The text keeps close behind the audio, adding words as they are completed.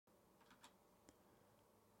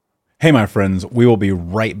Hey, my friends, we will be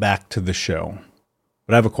right back to the show.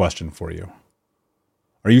 But I have a question for you.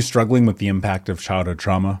 Are you struggling with the impact of childhood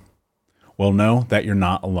trauma? Well, know that you're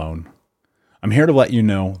not alone. I'm here to let you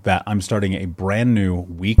know that I'm starting a brand new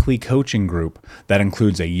weekly coaching group that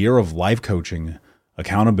includes a year of life coaching,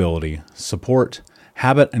 accountability, support,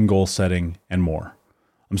 habit and goal setting, and more.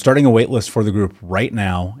 I'm starting a waitlist for the group right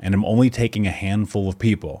now, and I'm only taking a handful of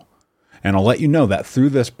people. And I'll let you know that through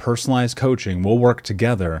this personalized coaching, we'll work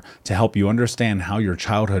together to help you understand how your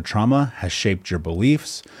childhood trauma has shaped your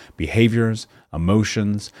beliefs, behaviors,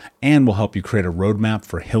 emotions, and will help you create a roadmap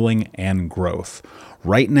for healing and growth.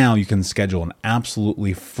 Right now, you can schedule an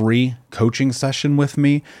absolutely free coaching session with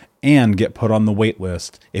me and get put on the wait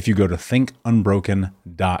list if you go to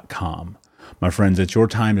thinkunbroken.com. My friends, it's your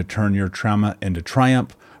time to turn your trauma into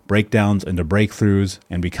triumph, breakdowns into breakthroughs,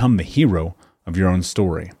 and become the hero of your own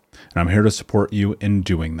story. And I'm here to support you in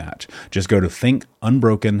doing that. Just go to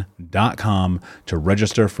thinkunbroken.com to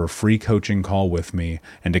register for a free coaching call with me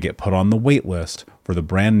and to get put on the wait list for the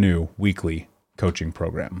brand new weekly coaching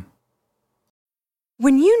program.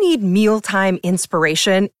 When you need mealtime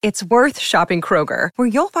inspiration, it's worth shopping Kroger, where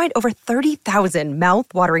you'll find over 30,000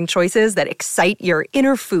 mouth-watering choices that excite your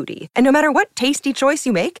inner foodie. And no matter what tasty choice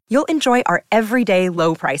you make, you'll enjoy our everyday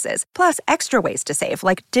low prices, plus extra ways to save,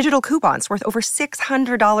 like digital coupons worth over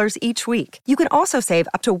 $600 each week. You can also save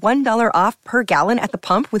up to $1 off per gallon at the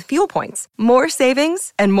pump with fuel points. More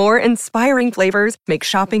savings and more inspiring flavors make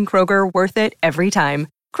shopping Kroger worth it every time.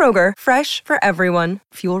 Kroger, fresh for everyone.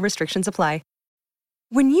 Fuel restrictions apply.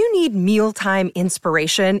 When you need mealtime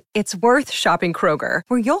inspiration, it's worth shopping Kroger,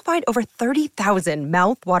 where you'll find over 30,000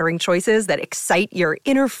 mouth-watering choices that excite your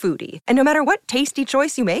inner foodie. And no matter what tasty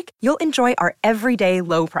choice you make, you'll enjoy our everyday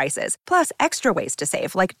low prices, plus extra ways to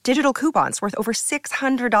save, like digital coupons worth over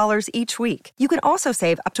 $600 each week. You can also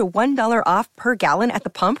save up to $1 off per gallon at the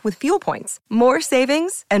pump with fuel points. More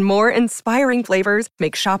savings and more inspiring flavors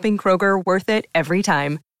make shopping Kroger worth it every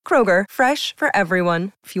time. Kroger, fresh for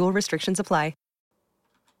everyone. Fuel restrictions apply.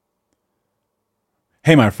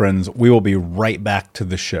 Hey, my friends, we will be right back to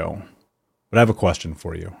the show. But I have a question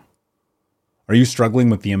for you. Are you struggling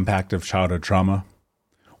with the impact of childhood trauma?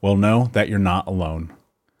 Well, know that you're not alone.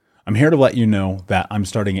 I'm here to let you know that I'm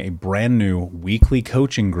starting a brand new weekly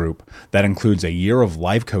coaching group that includes a year of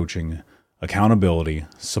life coaching, accountability,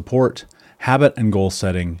 support, habit and goal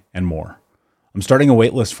setting, and more. I'm starting a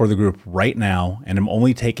waitlist for the group right now, and I'm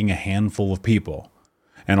only taking a handful of people.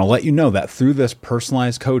 And I'll let you know that through this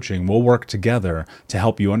personalized coaching, we'll work together to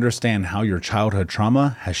help you understand how your childhood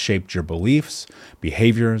trauma has shaped your beliefs,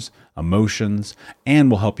 behaviors, emotions,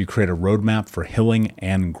 and will help you create a roadmap for healing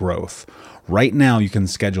and growth. Right now, you can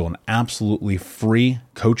schedule an absolutely free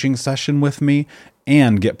coaching session with me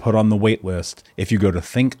and get put on the wait list if you go to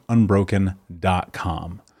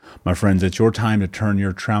thinkunbroken.com. My friends, it's your time to turn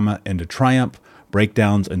your trauma into triumph,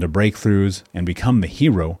 breakdowns into breakthroughs, and become the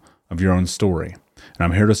hero of your own story. And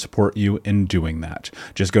I'm here to support you in doing that.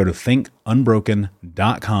 Just go to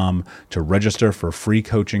thinkunbroken.com to register for a free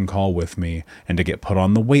coaching call with me and to get put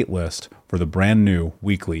on the wait list for the brand new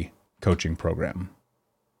weekly coaching program.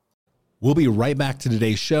 We'll be right back to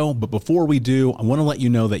today's show, but before we do, I want to let you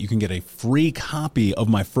know that you can get a free copy of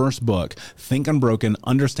my first book, Think Unbroken,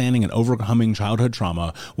 Understanding and Overcoming Childhood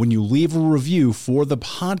Trauma, when you leave a review for the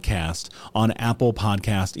podcast on Apple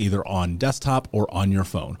Podcast, either on desktop or on your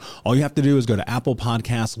phone. All you have to do is go to Apple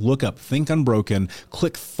Podcasts, look up Think Unbroken,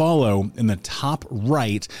 click follow in the top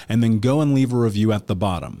right, and then go and leave a review at the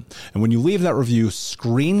bottom. And when you leave that review,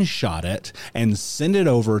 screenshot it and send it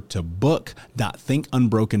over to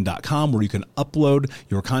book.thinkunbroken.com, where you can upload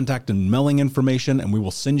your contact and mailing information, and we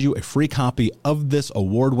will send you a free copy of this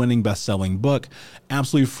award-winning best-selling book,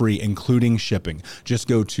 absolutely free, including shipping. Just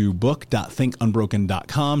go to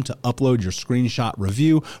book.thinkunbroken.com to upload your screenshot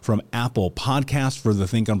review from Apple Podcasts for the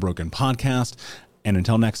Think Unbroken podcast. And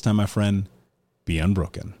until next time, my friend, be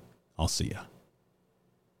unbroken. I'll see you.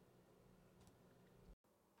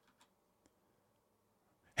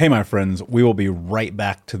 Hey, my friends, we will be right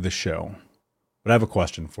back to the show. But I have a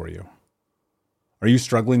question for you. Are you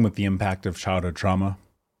struggling with the impact of childhood trauma?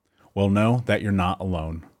 Well, know that you're not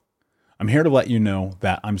alone. I'm here to let you know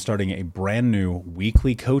that I'm starting a brand new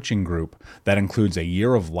weekly coaching group that includes a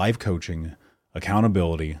year of life coaching,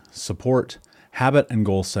 accountability, support, habit and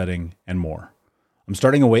goal setting, and more. I'm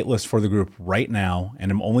starting a waitlist for the group right now,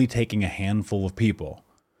 and I'm only taking a handful of people.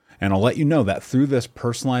 And I'll let you know that through this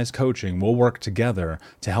personalized coaching, we'll work together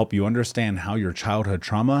to help you understand how your childhood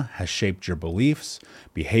trauma has shaped your beliefs,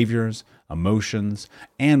 behaviors, emotions,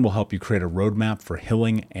 and will help you create a roadmap for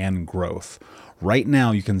healing and growth. Right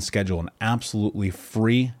now, you can schedule an absolutely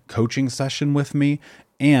free coaching session with me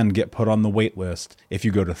and get put on the wait list if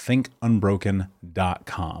you go to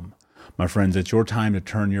thinkunbroken.com. My friends, it's your time to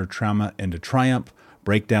turn your trauma into triumph,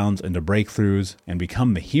 breakdowns into breakthroughs, and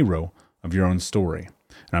become the hero of your own story.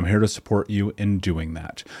 And I'm here to support you in doing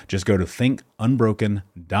that. Just go to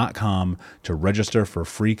thinkunbroken.com to register for a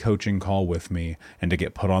free coaching call with me and to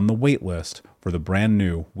get put on the wait list for the brand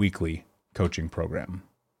new weekly coaching program.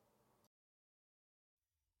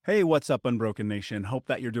 Hey, what's up, Unbroken Nation? Hope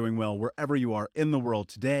that you're doing well wherever you are in the world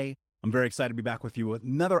today. I'm very excited to be back with you with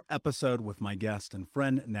another episode with my guest and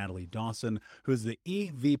friend, Natalie Dawson, who is the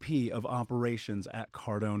EVP of Operations at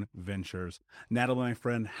Cardone Ventures. Natalie, my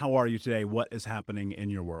friend, how are you today? What is happening in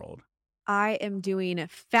your world? I am doing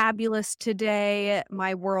fabulous today.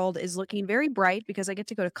 My world is looking very bright because I get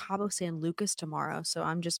to go to Cabo San Lucas tomorrow. So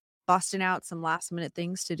I'm just busting out some last minute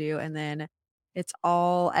things to do. And then it's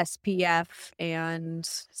all SPF and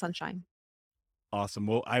sunshine. Awesome.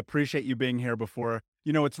 Well, I appreciate you being here before.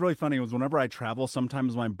 You know, it's really funny was whenever I travel,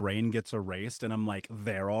 sometimes my brain gets erased and I'm like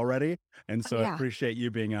there already. And so I Yeah, appreciate you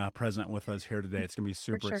being present with us here today. It's going to be for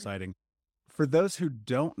super sure. exciting. For those who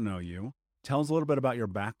don't know you, tell us a little bit about your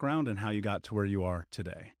background and how you got to where you are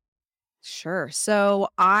today. Sure. So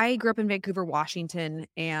I grew up in Vancouver, Washington,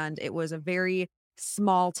 and it was a very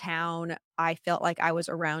small town. I felt like I was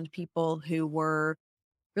around people who were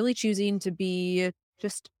really choosing to be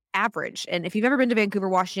just average. And if you've ever been to Vancouver,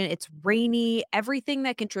 Washington, it's rainy. Everything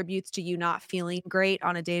that contributes to you not feeling great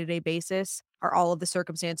on a day-to-day basis are all of the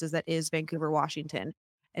circumstances that is Vancouver, Washington.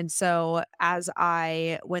 And so as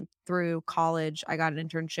I went through college, I got an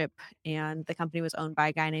internship and the company was owned by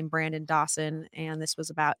a guy named Brandon Dawson. And this was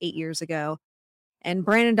about 8 years ago. And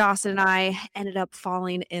Brandon Dawson and I ended up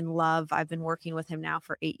falling in love. I've been working with him now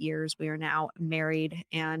for 8 years. We are now married,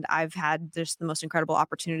 and I've had just the most incredible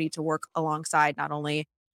opportunity to work alongside not only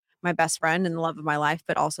my best friend and the love of my life,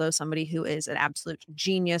 but also somebody who is an absolute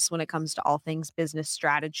genius when it comes to all things business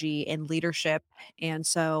strategy and leadership. And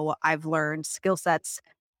so I've learned skill sets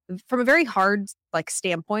from a very hard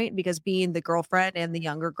standpoint because being the girlfriend and the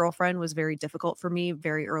younger girlfriend was very difficult for me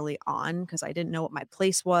very early on because I didn't know what my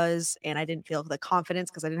place was and I didn't feel the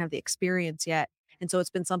confidence because I didn't have the experience yet. And so it's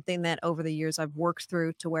been something that over the years I've worked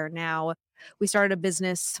through to where now we started a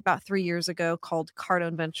business about 3 years ago called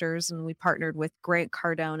Cardone Ventures, and we partnered with Grant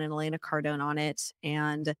Cardone and Elena Cardone on it.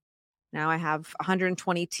 And now I have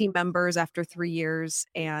 120 team members after 3 years,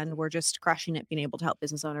 and we're just crushing it, being able to help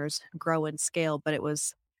business owners grow and scale. But it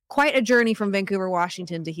was quite a journey from Vancouver,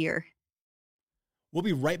 Washington to here. We'll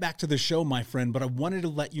be right back to the show, my friend, but I wanted to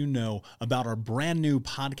let you know about our brand new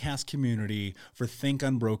podcast community for Think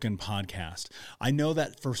Unbroken podcast. I know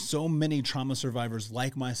that for so many trauma survivors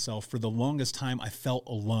like myself, for the longest time, I felt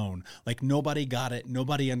alone, like nobody got it,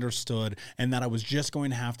 nobody understood, and that I was just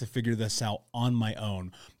going to have to figure this out on my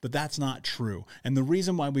own. But that's not true. And the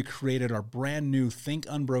reason why we created our brand new Think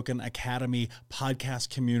Unbroken Academy podcast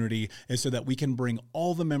community is so that we can bring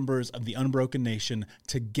all the members of the Unbroken Nation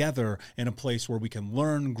together in a place where we can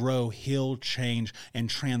learn, grow, heal, change, and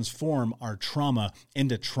transform our trauma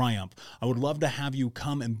into triumph. I would love to have you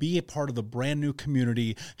come and be a part of the brand new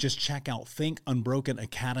community. Just check out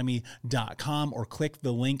thinkunbrokenacademy.com or click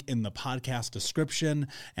the link in the podcast description.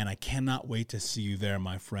 And I cannot wait to see you there,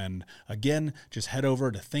 my friend. Again, just head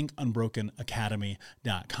over to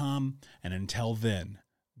thinkunbrokenacademy.com. And until then,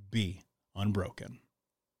 be unbroken.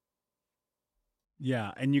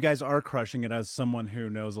 Yeah, and you guys are crushing it as someone who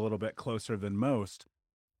knows a little bit closer than most.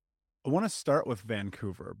 I want to start with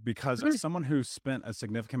Vancouver because as someone who spent a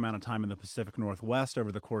significant amount of time in the Pacific Northwest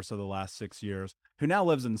over the course of the last 6 years, who now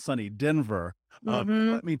lives in sunny Denver,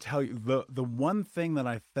 Mm-hmm. let me tell you, the one thing that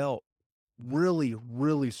I felt really,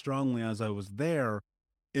 really strongly as I was there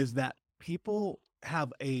is that people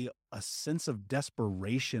have a sense of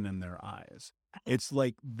desperation in their eyes. It's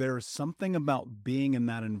like there's something about being in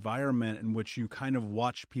that environment in which you kind of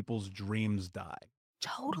watch people's dreams die.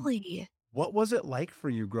 Totally. What was it like for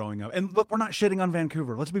you growing up? And look, we're not shitting on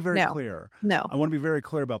Vancouver. Let's be very No, clear. no. I want to be very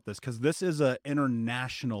clear about this because this is an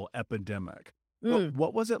international epidemic. But Mm.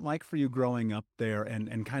 what was it like for you growing up there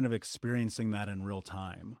and kind of experiencing that in real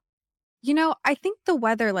time? I think the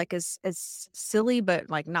weather, as silly, but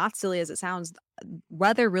not silly as it sounds,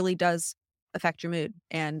 weather really does affect your mood.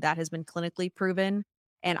 And that has been clinically proven.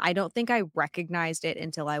 And I don't think I recognized it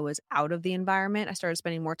until I was out of the environment. I started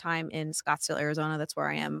spending more time in Scottsdale, Arizona. That's where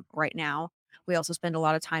I am right now. We also spend a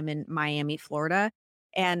lot of time in Miami, Florida.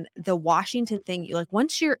 And the Washington thing,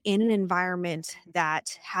 once you're in an environment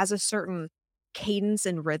that has a certain cadence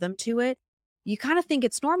and rhythm to it, you kind of think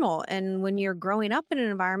it's normal. And when you're growing up in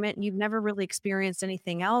an environment, you've never really experienced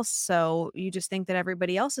anything else. So you just think that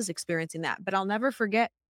everybody else is experiencing that. But I'll never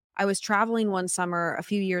forget I was traveling one summer a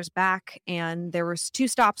few years back, and there was 2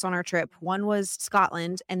 stops on our trip. One was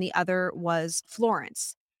Scotland and the other was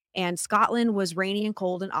Florence. And Scotland was rainy and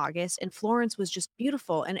cold in August, and Florence was just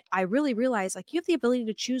beautiful. And I really realized, like, you have the ability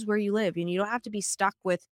to choose where you live, and you don't have to be stuck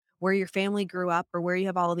with where your family grew up or where you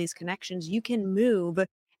have all of these connections. You can move,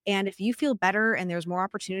 and if you feel better and there's more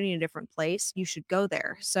opportunity in a different place, you should go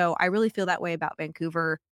there. So I really feel that way about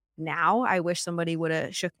Vancouver now. I wish somebody would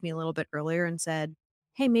have shook me a little bit earlier and said,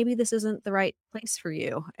 "Hey, maybe this isn't the right place for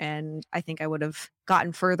you." And I think I would have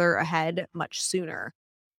gotten further ahead much sooner.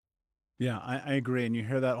 Yeah, I agree. And you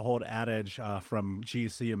hear that whole adage from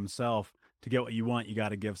GC himself: to get what you want, you got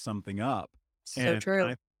to give something up. So And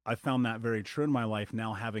true. I found that very true in my life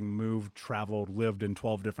now, having moved, traveled, lived in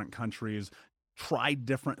 12 different countries, tried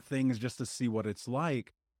different things just to see what it's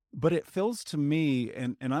like. But it feels to me,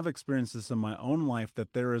 and I've experienced this in my own life,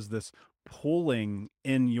 that there is this pulling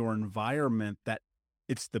in your environment, that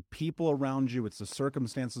it's the people around you, it's the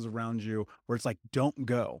circumstances around you, where it's like, don't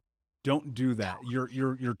go. Don't do that.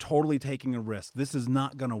 You're totally taking a risk. This is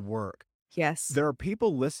not going to work. Yes. There are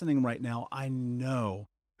people listening right now, I know,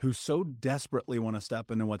 who so desperately want to step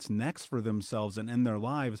into what's next for themselves and in their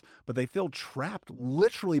lives, but they feel trapped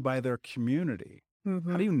literally by their community.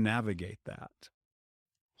 How do Mhm. you navigate that?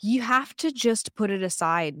 You have to just put it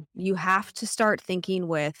aside. You have to start thinking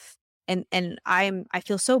with, and I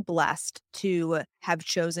feel so blessed to have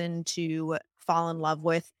chosen to fall in love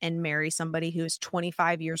with and marry somebody who is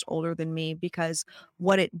 25 years older than me, because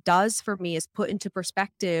what it does for me is put into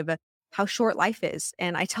perspective how short life is.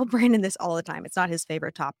 And I tell Brandon this all the time. It's not his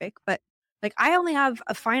favorite topic, but like, I only have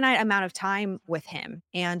a finite amount of time with him,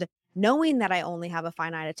 and knowing that I only have a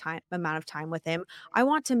finite amount of time with him, I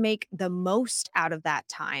want to make the most out of that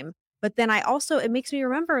time. But then I also, it makes me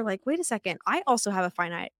remember, like, wait a second, I also have a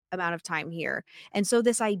finite amount of time here. And so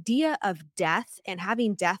this idea of death and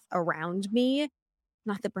having death around me,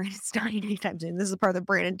 not that Brandon's dying anytime soon. This is the part that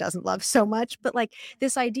Brandon doesn't love so much, but like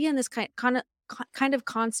this idea and this kind of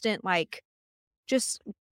constant, like, just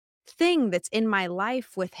thing that's in my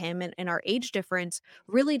life with him, and our age difference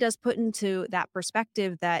really does put into that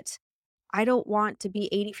perspective that I don't want to be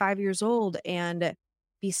 85 years old and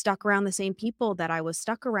be stuck around the same people that I was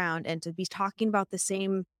stuck around, and to be talking about the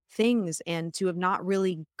same things and to have not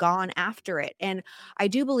really gone after it. And I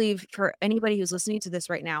do believe, for anybody who's listening to this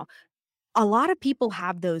right now, a lot of people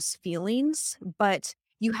have those feelings, but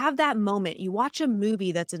you have that moment. You watch a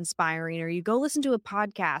movie that's inspiring, or you go listen to a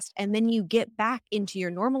podcast, and then you get back into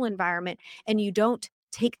your normal environment and you don't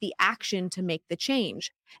take the action to make the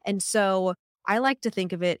change. And so I like to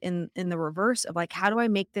think of it in the reverse of, like, how do I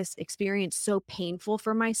make this experience so painful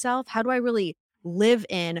for myself? How do I really live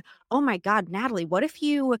in, oh my God, Natalie, what if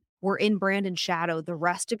you were in Brandon's shadow the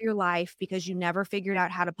rest of your life because you never figured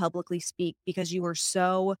out how to publicly speak because you were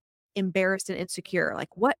so embarrassed and insecure?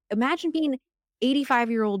 Like, what, imagine being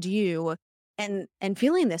 85-year-old you and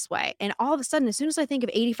feeling this way. And all of a sudden, as soon as I think of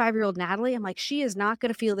 85-year-old Natalie, I'm like, she is not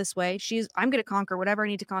going to feel this way. I'm going to conquer whatever I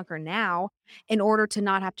need to conquer now in order to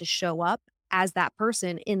not have to show up as that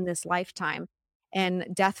person in this lifetime. And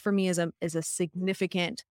death for me is a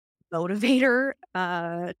significant motivator,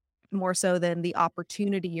 more so than the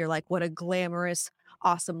opportunity. You're like, what a glamorous,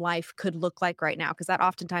 awesome life could look like right now, because that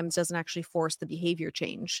oftentimes doesn't actually force the behavior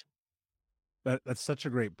change. That's such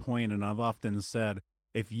a great point, and I've often said,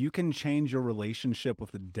 if you can change your relationship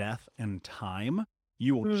with death and time,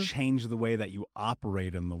 you will Mm, change the way that you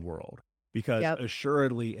operate in the world. Because yep,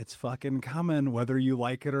 assuredly, it's fucking coming, whether you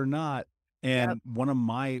like it or not. yep. And one of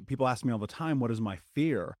my people ask me all the time, what is my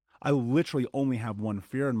fear? I literally only have one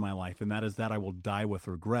fear in my life, and that is that I will die with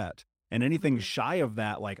regret. And anything Mhm, shy of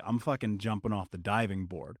that, like, I'm fucking jumping off the diving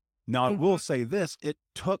board. Now, I will mhm. say this, it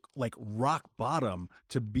took like rock bottom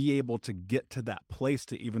to be able to get to that place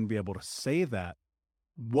to even be able to say that.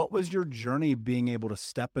 What was your journey being able to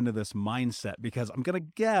step into this mindset? Because I'm going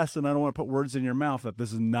to guess, and I don't want to put words in your mouth, that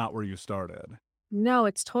this is not where you started. No,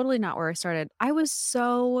 it's totally not where I started. I was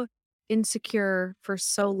so insecure for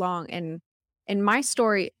so long, and my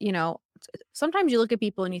story, sometimes you look at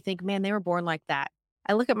people and you think, "Man, they were born like that."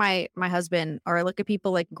 I look at my husband, or I look at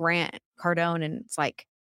people like Grant Cardone, and it's like,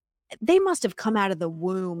 they must have come out of the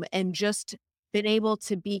womb and just been able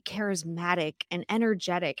to be charismatic and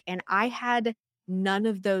energetic, and I had none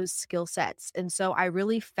of those skill sets. And so I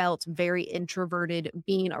really felt very introverted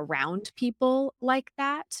being around people like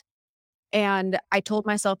that. And I told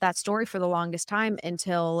myself that story for the longest time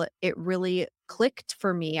until it really clicked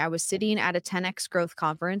for me. I was sitting at a 10X growth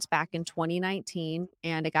conference back in 2019,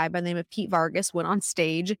 and a guy by the name of Pete Vargas went on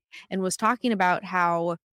stage and was talking about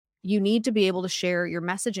how you need to be able to share your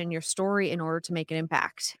message and your story in order to make an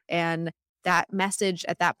impact. And that message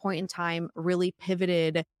at that point in time really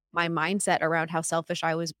pivoted my mindset around how selfish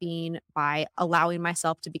I was being by allowing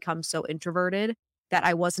myself to become so introverted that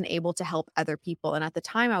I wasn't able to help other people. And at the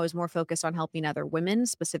time, I was more focused on helping other women,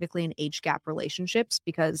 specifically in age gap relationships,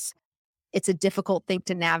 because it's a difficult thing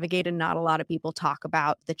to navigate and not a lot of people talk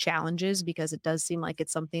about the challenges because it does seem like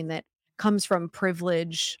it's something that comes from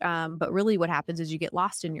privilege. But really what happens is you get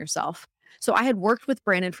lost in yourself. So I had worked with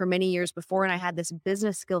Brandon for many years before and I had this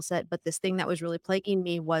business skill set, but this thing that was really plaguing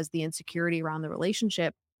me was the insecurity around the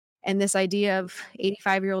relationship. And this idea of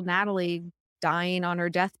 85-year-old Natalie dying on her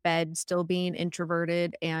deathbed, still being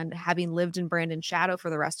introverted and having lived in Brandon's shadow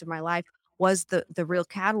for the rest of my life was the real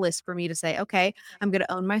catalyst for me to say, okay, I'm going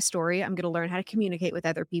to own my story. I'm going to learn how to communicate with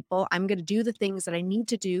other people. I'm going to do the things that I need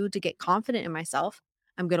to do to get confident in myself.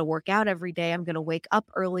 I'm going to work out every day. I'm going to wake up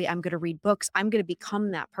early. I'm going to read books. I'm going to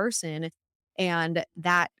become that person. And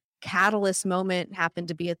that catalyst moment happened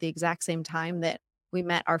to be at the exact same time that we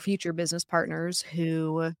met our future business partners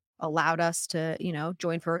who allowed us to,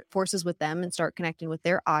 join forces with them and start connecting with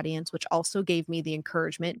their audience, which also gave me the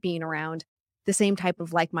encouragement being around the same type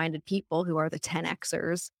of like-minded people who are the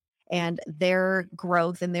 10Xers, and their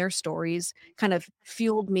growth and their stories kind of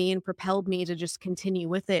fueled me and propelled me to just continue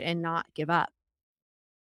with it and not give up.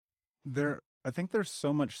 I think there's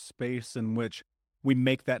so much space in which we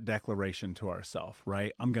make that declaration to ourselves,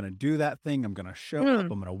 right? I'm going to do that thing. I'm going to show up. I'm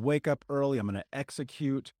going to wake up early. I'm going to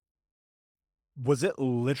execute. Was it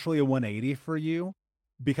literally a 180 for you?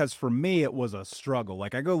 Because for me, it was a struggle.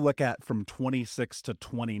 Like I go look at from 26 to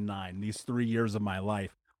 29, these 3 years of my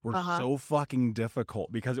life were so fucking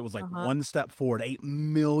difficult because it was like one step forward, 8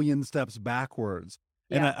 million steps backwards.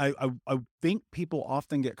 And I think people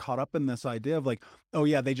often get caught up in this idea of like, oh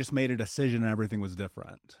yeah, they just made a decision and everything was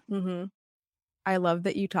different. I love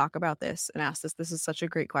that you talk about this and ask this. This is such a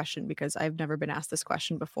great question because I've never been asked this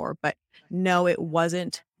question before. But no, it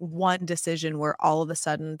wasn't one decision where all of a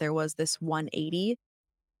sudden there was this 180.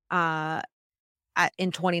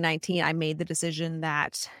 In 2019, I made the decision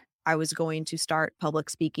that I was going to start public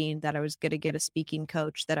speaking, that I was going to get a speaking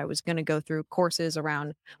coach, that I was going to go through courses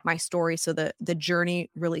around my story. So the journey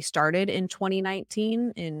really started in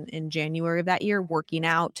 2019 in January of that year. Working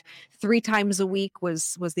out 3 times a week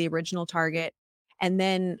was the original target. And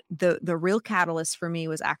then the real catalyst for me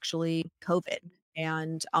was actually COVID.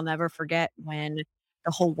 And I'll never forget when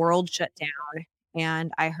the whole world shut down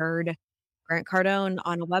and I heard Grant Cardone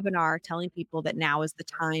on a webinar telling people that now is the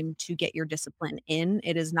time to get your discipline in.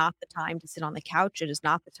 It is not the time to sit on the couch. It is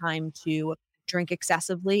not the time to drink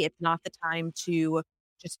excessively. It's not the time to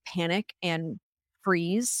just panic and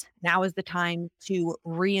freeze. Now is the time to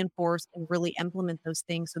reinforce and really implement those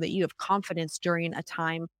things so that you have confidence during a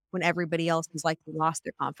time when everybody else has likely lost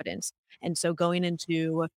their confidence. And so going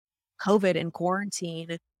into COVID and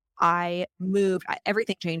quarantine,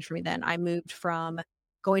 everything changed for me then. I moved from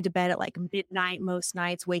going to bed at like midnight most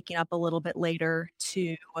nights, waking up a little bit later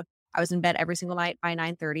to I was in bed every single night by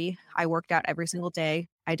 9:30. I worked out every single day.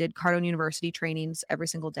 I did Cardone University trainings every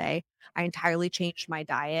single day. I entirely changed my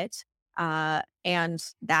diet. And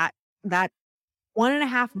that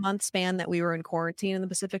 1.5 month span that we were in quarantine in the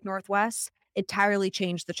Pacific Northwest entirely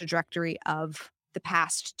changed the trajectory of the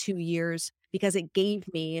past 2 years because it gave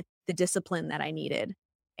me the discipline that I needed.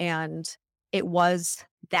 And it was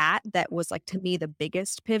that was like to me the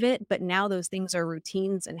biggest pivot. But now those things are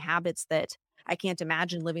routines and habits that I can't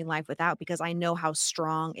imagine living life without because I know how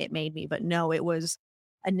strong it made me. But no, it was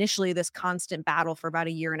initially this constant battle for about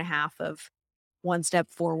 1.5 years of one step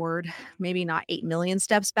forward, maybe not 8 million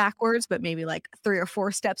steps backwards, but maybe like 3 or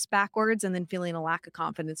 4 steps backwards, and then feeling a lack of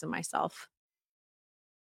confidence in myself.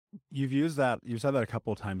 You've said that a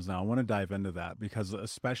couple of times now. I want to dive into that because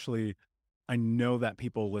especially I know that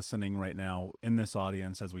people listening right now in this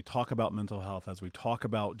audience, as we talk about mental health, as we talk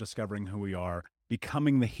about discovering who we are,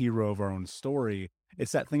 becoming the hero of our own story,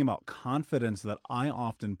 it's that thing about confidence that I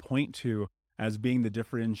often point to as being the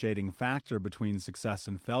differentiating factor between success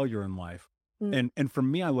and failure in life. And for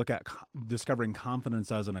me, I look at discovering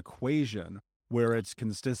confidence as an equation where it's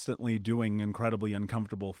consistently doing incredibly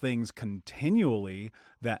uncomfortable things continually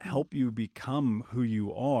that help you become who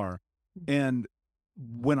you are. And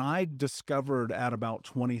when I discovered at about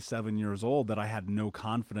 27 years old that I had no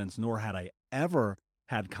confidence, nor had I ever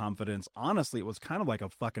had confidence, honestly, it was kind of like a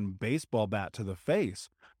fucking baseball bat to the face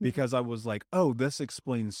because I was like, oh, this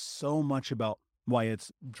explains so much about why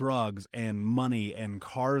it's drugs and money and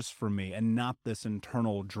cars for me and not this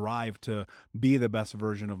internal drive to be the best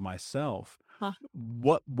version of myself.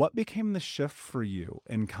 What became the shift for you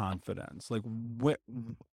in confidence? Like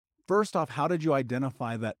first off, how did you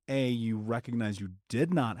identify that A, you recognize you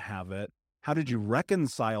did not have it, how did you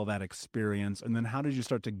reconcile that experience? And then how did you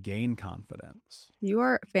start to gain confidence? You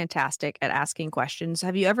are fantastic at asking questions.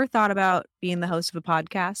 Have you ever thought about being the host of a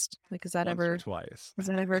podcast? Like, Once or twice. has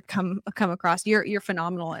that ever come across? You're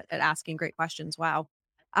phenomenal at asking great questions. Wow.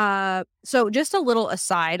 So just a little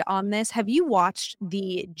aside on this, have you watched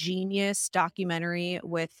the Genius documentary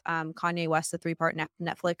with Kanye West, the 3-part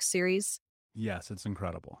Netflix series? Yes, it's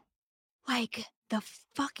incredible. Like the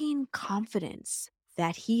fucking confidence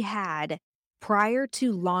that he had prior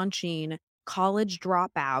to launching College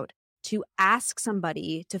Dropout to ask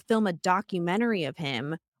somebody to film a documentary of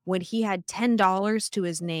him when he had $10 to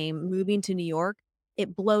his name moving to New York,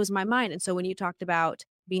 it blows my mind. And so when you talked about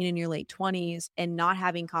being in your late 20s and not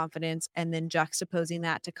having confidence and then juxtaposing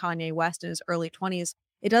that to Kanye West in his early 20s,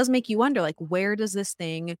 it does make you wonder, like, where does this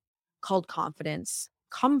thing called confidence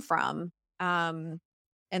come from?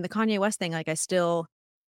 And the Kanye West thing, like I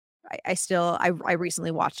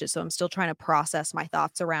recently watched it, so I'm still trying to process my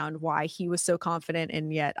thoughts around why he was so confident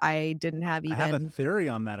and yet I didn't have I have a even. theory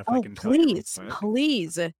on that if I Oh, can tell you real please, quick.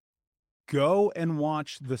 please. Go and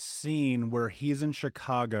watch the scene where he's in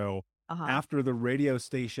Chicago Uh-huh. after the radio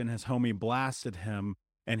station, his homie blasted him,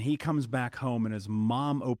 and he comes back home and his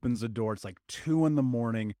mom opens the door. It's like 2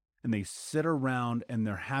 a.m. and they sit around and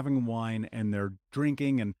they're having wine and they're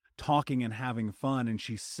drinking and talking and having fun. And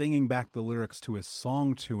she's singing back the lyrics to his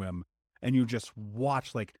song to him. And you just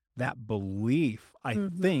watch like that belief, I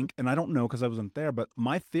Mhm. think, and I don't know because I wasn't there, but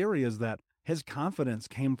my theory is that his confidence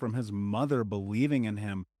came from his mother believing in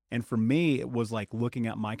him. And for me, it was like looking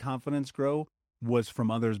at my confidence grow was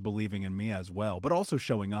from others believing in me as well, but also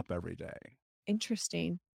showing up every day.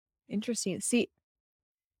 Interesting. Interesting. See,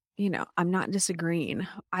 I'm not disagreeing.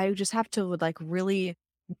 I just have to like really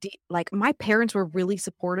like my parents were really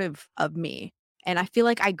supportive of me. And I feel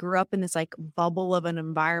like I grew up in this like bubble of an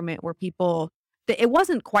environment where it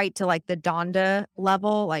wasn't quite to like the Donda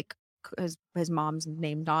level, like his mom's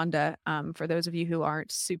named Donda. For those of you who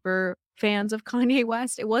aren't super fans of Kanye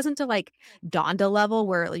West, it wasn't to like Donda level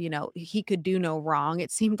where, he could do no wrong,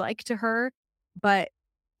 it seemed like to her. But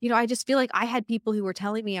I just feel like I had people who were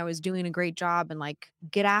telling me I was doing a great job and like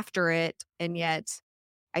get after it. And yet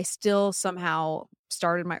I still somehow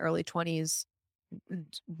started my early 20s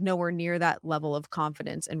nowhere near that level of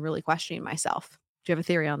confidence and really questioning myself. Do you have a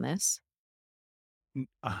theory on this?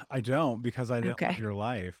 I don't because I don't live Okay, your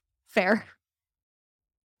life. fair.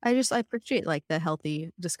 I appreciate like the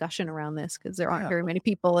healthy discussion around this because there aren't Yeah. very many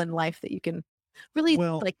people in life that you can really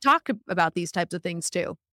Well, like talk about these types of things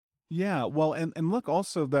too. yeah, well, and look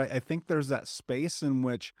also that I think there's that space in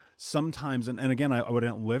which sometimes, and again, I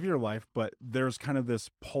wouldn't live your life, but there's kind of this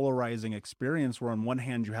polarizing experience where on one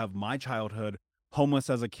hand you have my childhood, homeless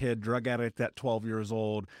as a kid, drug addict at 12 years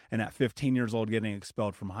old, and at 15 years old getting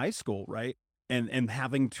expelled from high school, right? And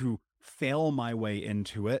having to fail my way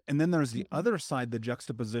into it. And then there's the Mhm. other side, the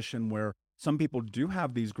juxtaposition where some people do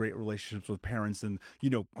have these great relationships with parents and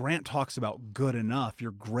Grant talks about good enough,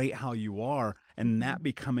 you're great how you are, and that Mhm.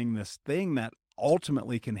 becoming this thing that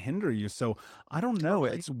ultimately can hinder you. So I don't know,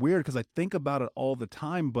 Totally. it's weird because I think about it all the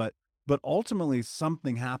time, but ultimately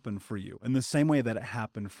something happened for you in the same way that it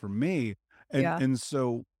happened for me. and Yeah. and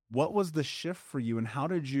so what was the shift for you, and how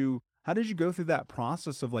did you go through that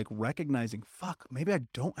process of like recognizing, fuck, maybe I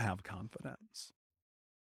don't have confidence?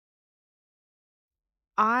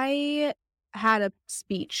 I had a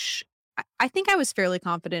speech. I think I was fairly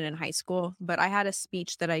confident in high school, but I had a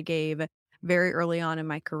speech that I gave very early on in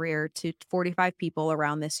my career to 45 people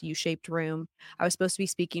around this U-shaped room. I was supposed to be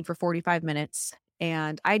speaking for 45 minutes,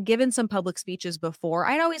 and I'd given some public speeches before.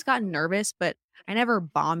 I'd always gotten nervous, but I never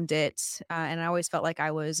bombed it, and I always felt like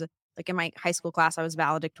I was like in my high school class, I was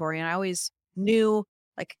valedictorian. I always knew,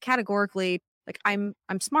 like categorically, like I'm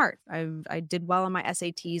smart. I did well on my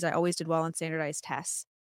SATs. I always did well on standardized tests.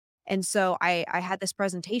 And so I had this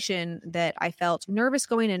presentation that I felt nervous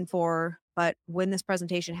going in for, but when this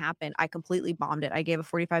presentation happened, I completely bombed it. I gave a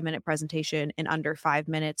 45-minute presentation in under 5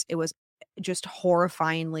 minutes. It was just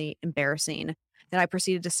horrifyingly embarrassing. Then I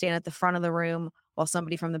proceeded to stand at the front of the room while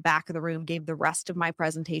somebody from the back of the room gave the rest of my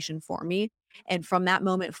presentation for me. And from that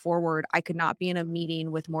moment forward, I could not be in a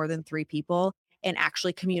meeting with more than 3 people and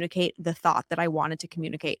actually communicate the thought that I wanted to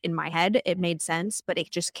communicate. In my head, it made sense, but it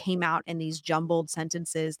just came out in these jumbled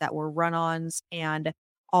sentences that were run-ons and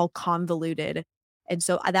all convoluted. And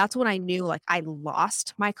so that's when I knew like I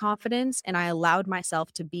lost my confidence and I allowed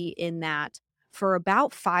myself to be in that for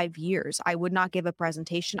about 5 years. I would not give a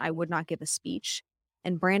presentation, I would not give a speech.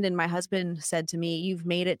 And Brandon, my husband, said to me, "You've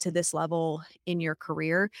made it to this level in your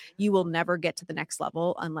career. You will never get to the next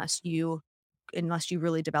level unless you unless you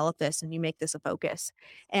really develop this and you make this a focus.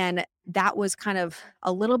 And that was kind of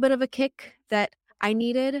a little bit of a kick that I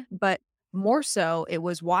needed, but more so it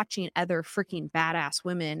was watching other freaking badass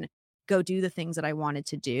women go do the things that I wanted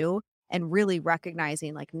to do and really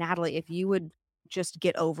recognizing like, Natalie, if you would just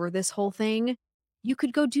get over this whole thing, you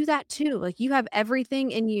could go do that too. Like you have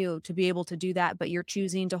everything in you to be able to do that, but you're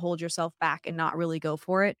choosing to hold yourself back and not really go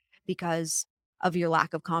for it because of your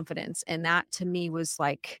lack of confidence. And that to me was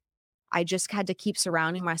like, I just had to keep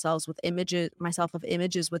surrounding myself of images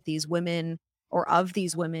with these women or of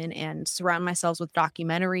these women and surround myself with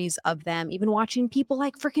documentaries of them, even watching people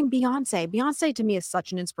like freaking Beyonce. Beyonce to me is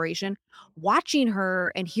such an inspiration. Watching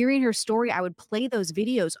her and hearing her story, I would play those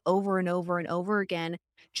videos over and over and over again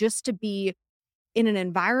just to be in an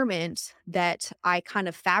environment that I kind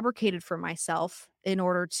of fabricated for myself in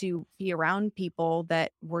order to be around people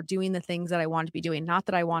that were doing the things that I wanted to be doing. Not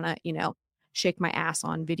that I want to, shake my ass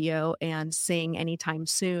on video and sing anytime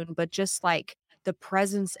soon, but just like the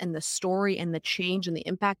presence and the story and the change and the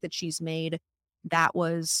impact that she's made, that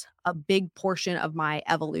was a big portion of my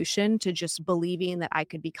evolution to just believing that I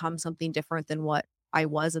could become something different than what I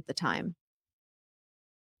was at the time.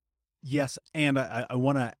 Yes, and I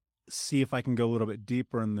want to see if I can go a little bit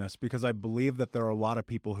deeper in this because I believe that there are a lot of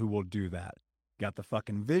people who will do that. You got the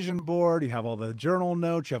fucking vision board, you have all the journal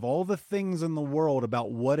notes, you have all the things in the world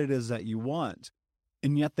about what it is that you want,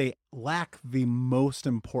 and yet they lack the most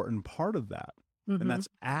important part of that, and that's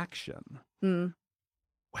action.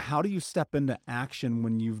 How do you step into action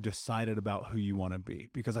when you've decided about who you want to be?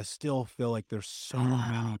 Because I still feel like there's so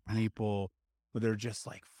many people where they're just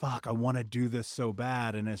like, fuck, I want to do this so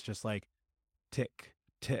bad, and it's just like tick,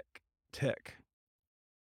 tick, tick.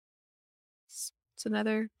 It's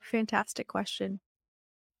another fantastic question.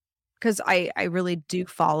 Because I really do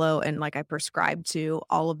follow and like I prescribe to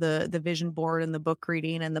all of the vision board and the book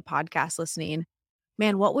reading and the podcast listening.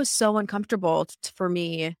 Man, what was so uncomfortable for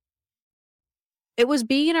me, it was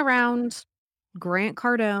being around Grant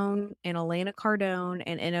Cardone and Elena Cardone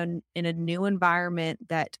and in a new environment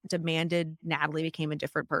that demanded Natalie became a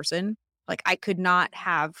different person. Like I could not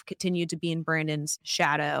have continued to be in Brandon's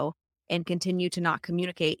shadow and continue to not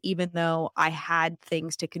communicate, even though I had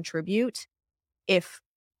things to contribute if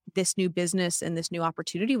this new business and this new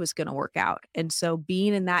opportunity was going to work out. And so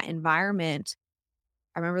being in that environment,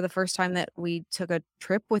 I remember the first time that we took a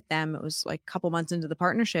trip with them, it was like a couple months into the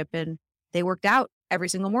partnership and they worked out every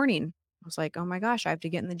single morning. I was like, oh my gosh, I have to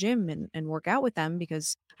get in the gym and work out with them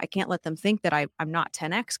because I can't let them think that I'm not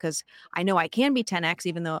 10X because I know I can be 10X,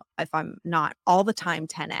 even though if I'm not all the time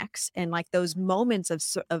 10X. And like those moments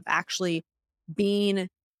of actually being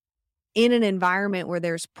in an environment where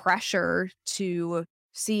there's pressure to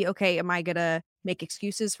see, okay, am I going to make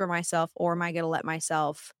excuses for myself or am I going to let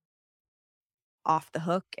myself off the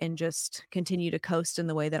hook and just continue to coast in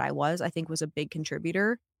the way that I was, I think was a big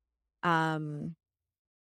contributor.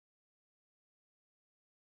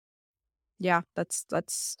 Yeah, that's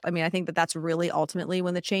I mean, I think that that's really ultimately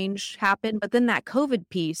when the change happened. But then that COVID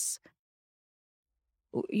piece,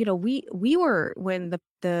 we were when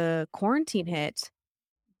the quarantine hit,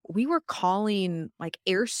 we were calling like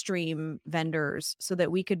Airstream vendors so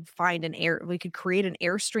that we could we could create an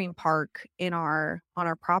Airstream park on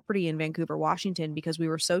our property in Vancouver, Washington, because we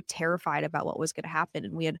were so terrified about what was going to happen.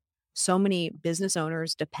 And we had so many business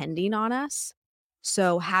owners depending on us.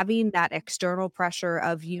 So having that external pressure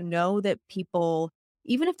of, that people,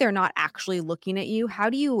 even if they're not actually looking at you,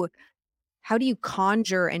 how do you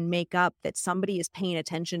conjure and make up that somebody is paying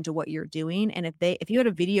attention to what you're doing? And if you had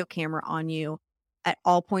a video camera on you at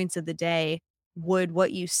all points of the day, would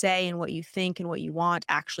what you say and what you think and what you want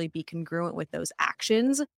actually be congruent with those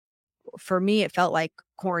actions? For me, it felt like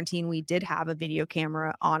quarantine, we did have a video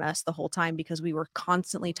camera on us the whole time because we were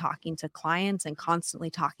constantly talking to clients and constantly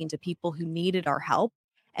talking to people who needed our help.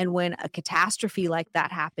 And when a catastrophe like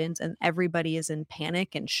that happens and everybody is in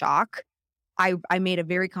panic and shock, I made a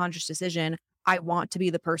very conscious decision. I want to be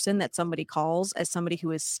the person that somebody calls as somebody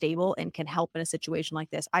who is stable and can help in a situation like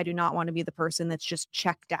this. I do not want to be the person that's just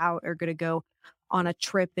checked out or going to go on a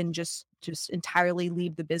trip and just entirely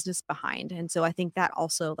leave the business behind. And so I think that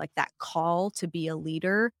also, like, that call to be a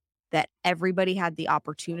leader that everybody had the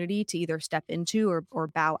opportunity to either step into or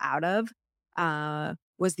bow out of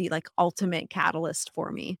was the like ultimate catalyst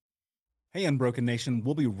for me. Hey, Unbroken Nation,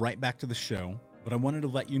 we'll be right back to the show, but I wanted to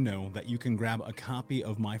let you know that you can grab a copy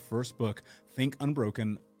of my first book, Think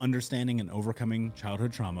Unbroken, Understanding and Overcoming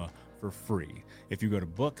Childhood Trauma, for free. If you go to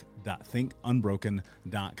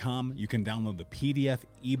book.thinkunbroken.com, you can download the PDF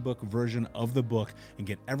ebook version of the book and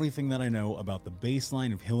get everything that I know about the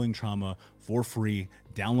baseline of healing trauma for free,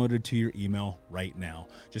 downloaded to your email right now.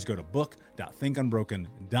 Just go to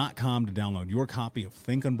book.thinkunbroken.com to download your copy of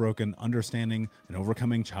Think Unbroken, Understanding and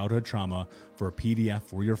Overcoming Childhood Trauma for a PDF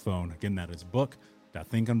for your phone. Again, that is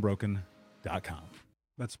book.thinkunbroken.com.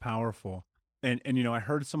 That's powerful. And I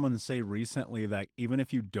heard someone say recently that even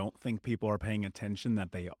if you don't think people are paying attention,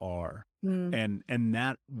 that they are. And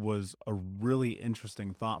that was a really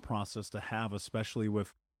interesting thought process to have, especially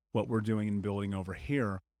with what we're doing and building over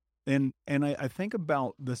here. And I think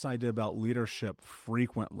about this idea about leadership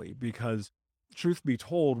frequently, because truth be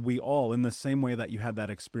told, we all, in the same way that you had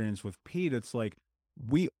that experience with Pete, it's like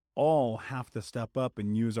we all have to step up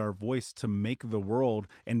and use our voice to make the world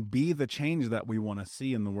and be the change that we want to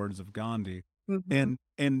see, in the words of Gandhi. And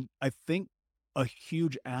I think a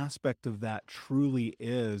huge aspect of that truly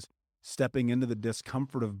is stepping into the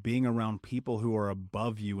discomfort of being around people who are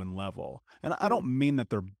above you in level. And I don't mean that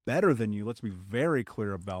they're better than you. Let's be very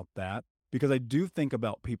clear about that, because I do think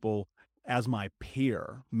about people as my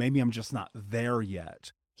peer. Maybe I'm just not there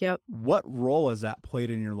yet. Yep. What role has that played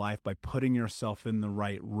in your life by putting yourself in the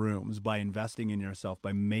right rooms, by investing in yourself,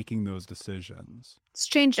 by making those decisions? It's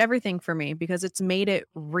changed everything for me, because it's made it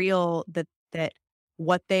real that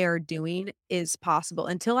what they are doing is possible.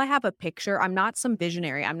 Until I have a picture, I'm not some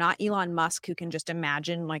visionary. I'm not Elon Musk who can just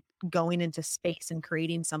imagine like going into space and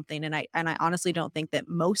creating something. And I honestly don't think that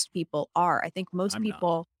most people are. I think most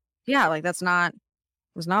people, like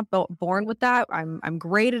was not born with that. I'm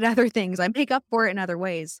great at other things. I make up for it in other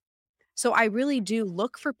ways. So I really do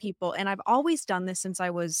look for people. And I've always done this since I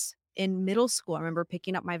was in middle school. I remember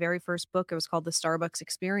picking up my very first book. It was called The Starbucks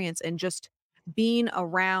Experience, and just being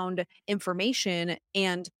around information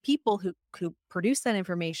and people who produce that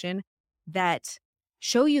information that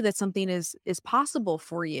show you that something is possible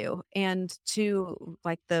for you. And to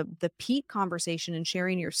like the Pete conversation and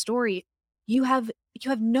sharing your story, you have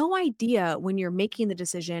no idea when you're making the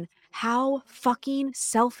decision how fucking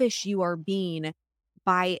selfish you are being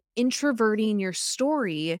by introverting your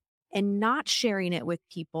story and not sharing it with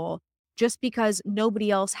people just because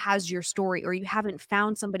nobody else has your story, or you haven't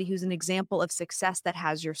found somebody who's an example of success that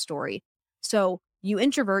has your story. So you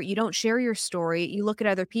introvert, you don't share your story, you look at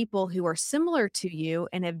other people who are similar to you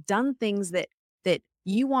and have done things that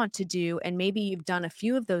you want to do, and maybe you've done a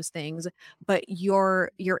few of those things, but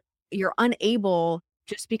you're unable,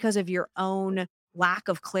 just because of your own lack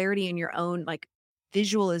of clarity and your own like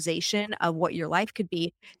visualization of what your life could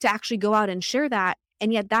be, to actually go out and share that.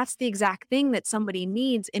 And yet that's the exact thing that somebody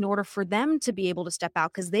needs in order for them to be able to step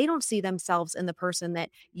out, because they don't see themselves in the person that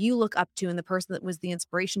you look up to and the person that was the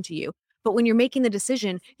inspiration to you. But when you're making the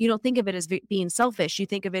decision, you don't think of it as being selfish. You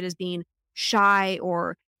think of it as being shy,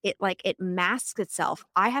 or it masks itself.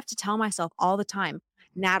 I have to tell myself all the time,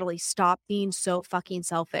 Natalie, stop being so fucking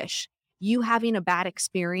selfish. You having a bad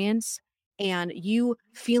experience and you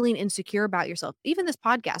feeling insecure about yourself. Even this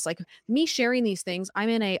podcast, like me sharing these things, I'm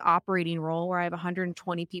in a operating role where I have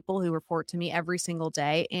 120 people who report to me every single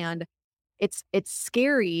day. And it's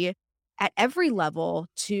scary at every level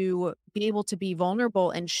to be able to be vulnerable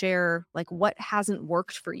and share like what hasn't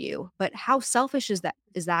worked for you. But how selfish is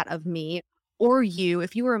that of me or you?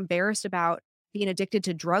 If you were embarrassed about being addicted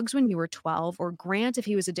to drugs when you were 12, or Grant, if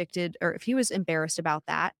he was addicted, or if he was embarrassed about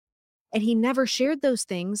that and he never shared those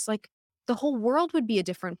things, like the whole world would be a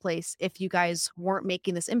different place if you guys weren't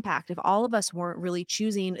making this impact, if all of us weren't really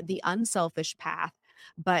choosing the unselfish path.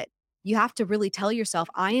 But you have to really tell yourself,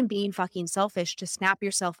 I am being fucking selfish, to snap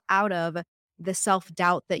yourself out of the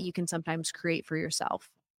self-doubt that you can sometimes create for yourself.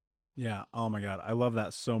 Yeah. Oh my God. I love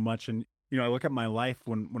that so much. And, I look at my life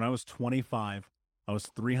when I was 25, I was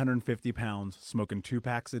 350 pounds, smoking 2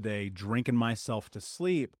 packs a day, drinking myself to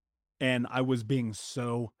sleep. And I was being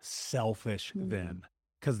so selfish then,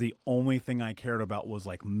 because the only thing I cared about was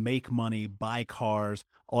like make money, buy cars.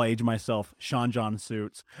 I'll age myself, Sean John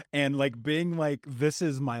suits, and like being like, this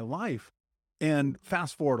is my life. And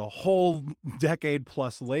fast forward a whole decade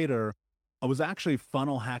plus later, I was actually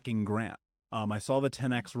funnel hacking Grant. I saw the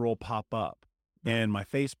 10X rule pop up in my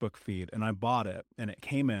Facebook feed, and I bought it, and it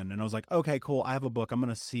came in, and I was like, okay, cool. I have a book. I'm going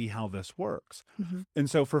to see how this works. And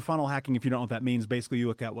so for funnel hacking, if you don't know what that means, basically you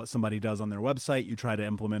look at what somebody does on their website, you try to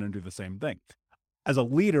implement and do the same thing. As a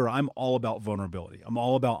leader, I'm all about vulnerability. I'm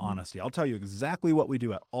all about honesty. I'll tell you exactly what we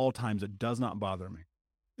do at all times. It does not bother me.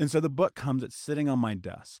 And so the book comes, it's sitting on my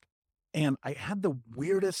desk. And I had the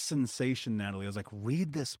weirdest sensation, Natalie. I was like,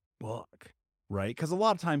 read this book, right? Because a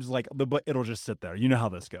lot of times, like the book, it'll just sit there. You know how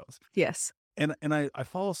this goes. Yes. And I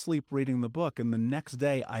fall asleep reading the book, and the next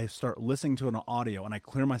day I start listening to an audio, and I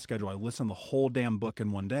clear my schedule. I listen to the whole damn book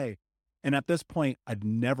in one day. And at this point, I'd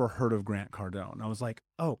never heard of Grant Cardone. I was like,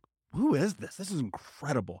 oh, who is this? This is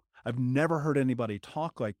incredible. I've never heard anybody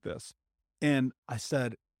talk like this. And I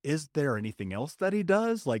said, is there anything else that he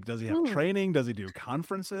does? Like, does he have Mm. training? Does he do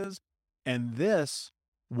conferences? And this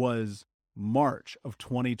was March of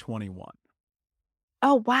 2021.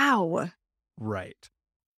 Oh, wow. Right.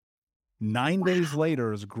 9 days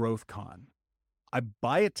later is GrowthCon. I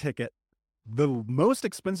buy a ticket, the most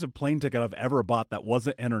expensive plane ticket I've ever bought that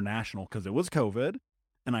wasn't international because it was COVID.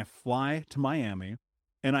 And I fly to Miami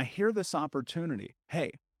and I hear this opportunity.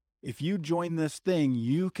 Hey, if you join this thing,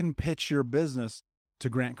 you can pitch your business to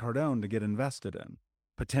Grant Cardone to get invested in,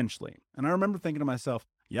 potentially. And I remember thinking to myself,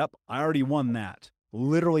 yep, I already won that.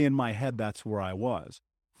 Literally in my head, that's where I was.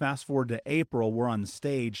 Fast forward to April, we're on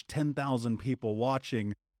stage, 10,000 people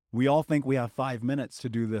watching. We all think we have 5 minutes to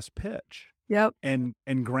do this pitch. Yep. And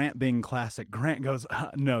Grant being classic, Grant goes,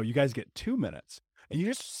 no, you guys get 2 minutes. And you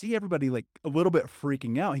just see everybody like a little bit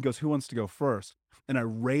freaking out. He goes, who wants to go first? And I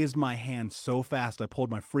raised my hand so fast, I pulled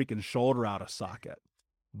my freaking shoulder out of socket.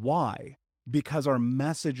 Why? Because our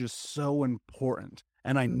message is so important.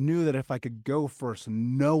 And I knew that if I could go first,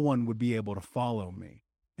 no one would be able to follow me.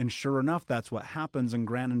 And sure enough, that's what happens. And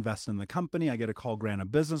Grant invests in the company. I get to call Grant a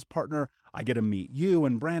business partner. I get to meet you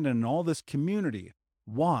and Brandon and all this community.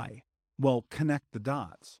 Why? Well, connect the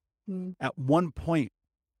dots. Mm. At one point,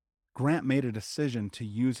 Grant made a decision to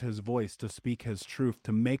use his voice to speak his truth,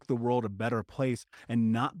 to make the world a better place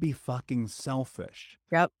and not be fucking selfish.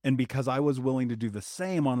 Yep. And because I was willing to do the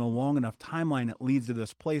same on a long enough timeline, it leads to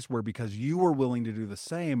this place where because you were willing to do the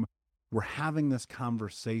same, we're having this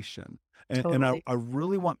conversation. And Totally. I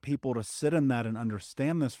really want people to sit in that and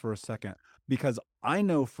understand this for a second, because I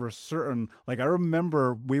know for certain, like I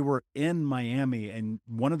remember we were in Miami and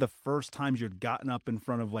one of the first times you'd gotten up in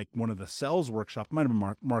front of like one of the sales workshop, might have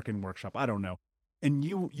been marketing workshop, I don't know. And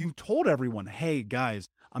you told everyone, hey guys,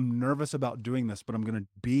 I'm nervous about doing this, but I'm going to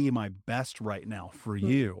be my best right now for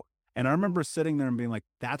you. And I remember sitting there and being like,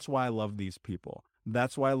 that's why I love these people.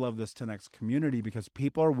 That's why I love this 10X community, because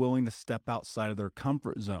people are willing to step outside of their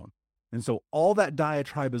comfort zone. And so all that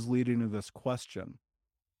diatribe is leading to this question.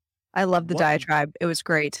 I love the What- diatribe. It was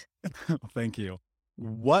great. Thank you.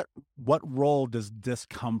 What role does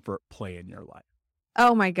discomfort play in your life?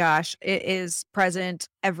 Oh my gosh, it is present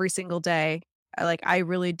every single day. I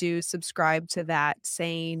really do subscribe to that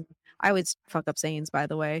saying. I always fuck up sayings, by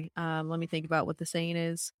the way. Let me think about what the saying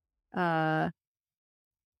is.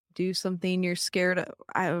 Do something you're scared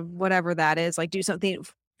of, whatever that is. Like do something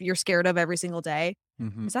you're scared of every single day.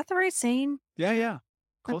 Mhm. Is that the right saying? Yeah.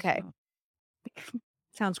 Close Okay. enough.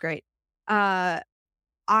 Sounds great. I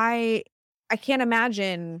can't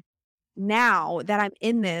imagine now that I'm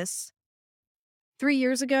in this. 3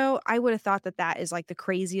 years ago, I would have thought that that is like the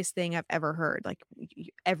craziest thing I've ever heard. Like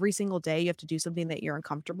every single day you have to do something that you're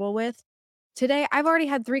uncomfortable with. Today, I've already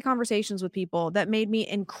had 3 conversations with people that made me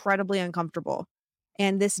incredibly uncomfortable.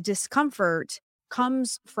 And this discomfort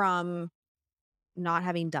comes from not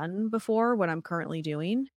having done before what I'm currently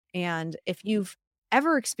doing. And if you've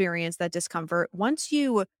ever experienced that discomfort, once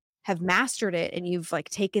you have mastered it and you've like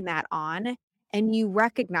taken that on and you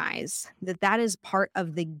recognize that that is part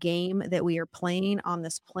of the game that we are playing on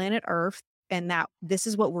this planet Earth and that this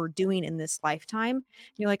is what we're doing in this lifetime,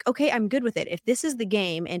 you're like, okay, I'm good with it. If this is the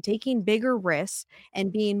game and taking bigger risks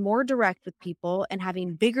and being more direct with people and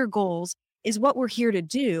having bigger goals is what we're here to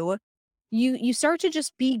do, you start to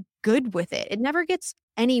just be good with it. It never gets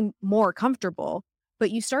any more comfortable, but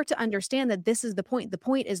you start to understand that this is the point. The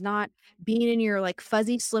point is not being in your like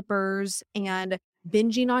fuzzy slippers and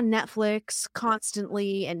binging on Netflix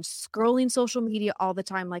constantly and scrolling social media all the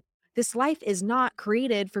time. Like this life is not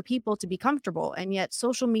created for people to be comfortable. And yet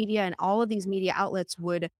social media and all of these media outlets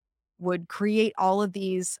would create all of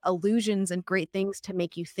these illusions and great things to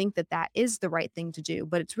make you think that that is the right thing to do,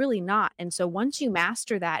 but it's really not. And so once you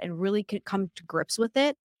master that and really come to grips with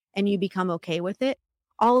it and you become okay with it,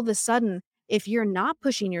 all of a sudden, if you're not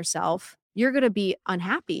pushing yourself, you're going to be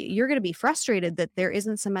unhappy. You're going to be frustrated that there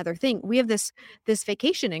isn't some other thing. We have this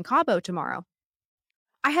vacation in Cabo tomorrow.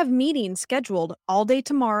 I have meetings scheduled all day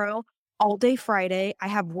tomorrow, all day Friday. I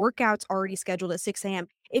have workouts already scheduled at 6 a.m.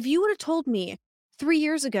 If you would have told me 3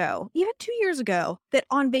 years ago, even 2 years ago, that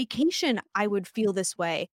on vacation I would feel this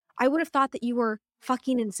way, I would have thought that you were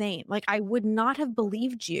fucking insane. Like I would not have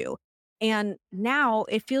believed you. And now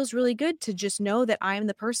it feels really good to just know that I am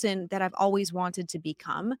the person that I've always wanted to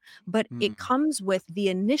become. But it comes with the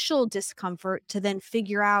initial discomfort to then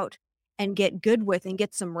figure out and get good with and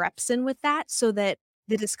get some reps in with that so that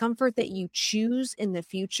the discomfort that you choose in the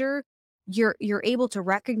future, you're able to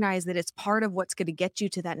recognize that it's part of what's going to get you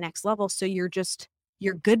to that next level. So you're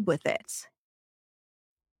good with it.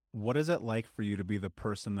 What is it like for you to be the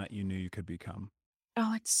person that you knew you could become?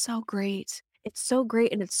 Oh, it's so great. It's so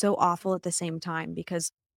great and it's so awful at the same time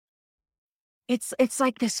because it's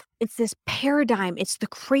like this paradigm. It's the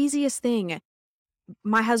craziest thing.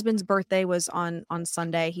 My husband's birthday was on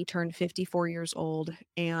Sunday. He turned 54 years old,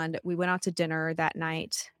 and we went out to dinner that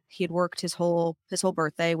night. He had worked his whole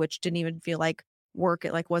birthday, which didn't even feel like work.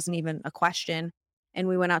 It like wasn't even a question. And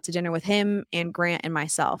we went out to dinner with him and Grant and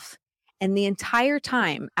myself. And the entire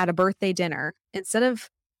time at a birthday dinner, instead of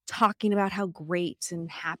talking about how great and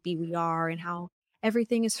happy we are and how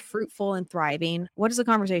everything is fruitful and thriving, what is the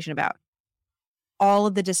conversation about? All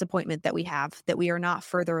of the disappointment that we have, that we are not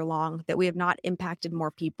further along, that we have not impacted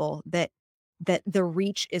more people, that the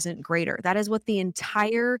reach isn't greater. That is what the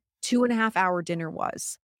entire 2.5 hour dinner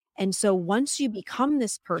was. And so once you become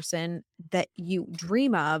this person that you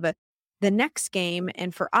dream of, the next game,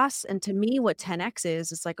 and for us and to me, what 10x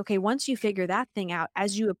is, it's like, okay, once you figure that thing out,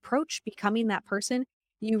 as you approach becoming that person,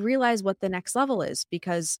 you realize what the next level is.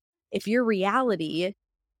 Because if your reality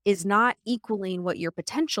is not equaling what your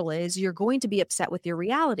potential is, you're going to be upset with your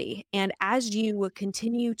reality. And as you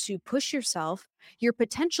continue to push yourself, your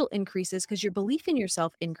potential increases because your belief in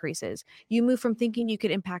yourself increases. You move from thinking you could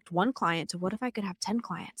impact one client to what if I could have 10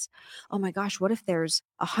 clients? Oh my gosh, what if there's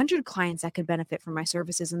 100 clients that could benefit from my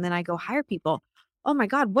services? And then I go hire people. Oh my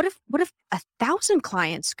God, what if 1,000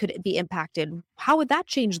 clients could be impacted? How would that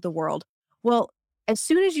change the world? Well, as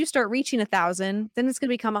soon as you start reaching 1,000, then it's going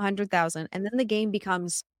to become 100,000. And then the game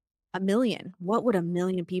becomes 1,000,000. What would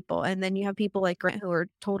 1,000,000 people? And then you have people like Grant who are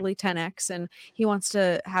totally 10x, and he wants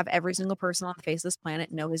to have every single person on the face of this planet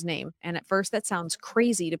know his name. And at first that sounds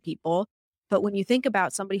crazy to people, but when you think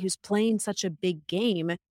about somebody who's playing such a big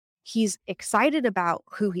game, he's excited about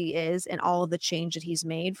who he is and all of the change that he's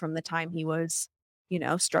made from the time he was,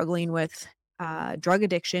 struggling with drug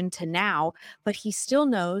addiction to now. But he still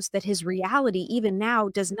knows that his reality, even now,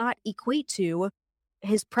 does not equate to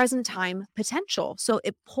his present time potential. So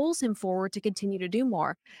it pulls him forward to continue to do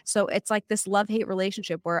more. So it's like this love-hate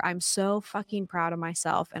relationship where I'm so fucking proud of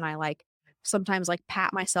myself, and I like sometimes like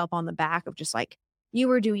pat myself on the back of just like, you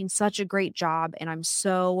were doing such a great job, and I'm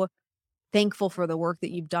so thankful for the work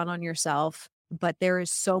that you've done on yourself. But there is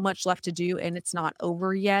so much left to do, and it's not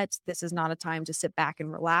over yet. This is not a time to sit back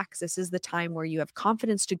and relax. This is the time where you have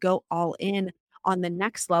confidence to go all in on the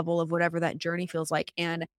next level of whatever that journey feels like.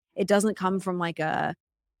 And it doesn't come from like a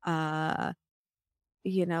uh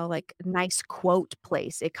like nice quote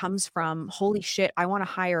place. It comes from, holy shit, I want to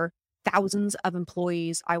hire thousands of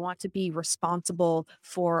employees. I want to be responsible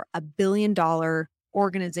for $1 billion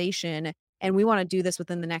organization. And we want to do this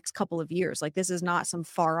within the next couple of years. Like, this is not some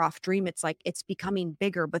far off dream. It's like, it's becoming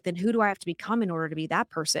bigger. But then who do I have to become in order to be that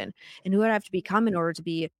person? And who do I have to become in order to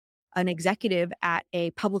be an executive at a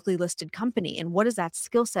publicly listed company? And what is that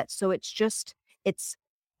skill set? So it's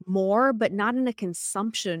more, but not in a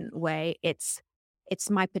consumption way. It's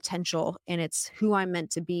my potential, and it's who I'm meant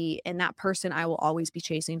to be. And that person I will always be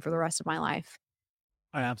chasing for the rest of my life.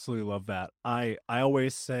 I absolutely love that. I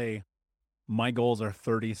always say my goals are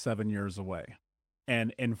 37 years away.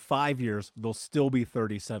 And in 5 years, they'll still be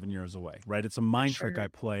 37 years away, right? It's a mind trick Sure. I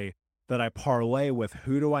play that I parlay with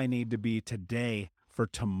who do I need to be today for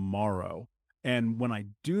tomorrow. And when I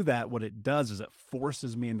do that, what it does is it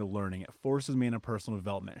forces me into learning. It forces me into personal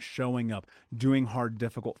development, showing up, doing hard,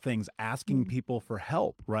 difficult things, asking Mm, people for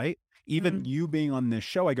help, right? Even mm, you being on this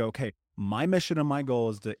show, I go, okay, my mission and my goal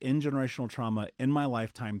is to end generational trauma in my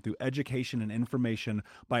lifetime through education and information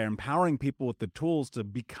by empowering people with the tools to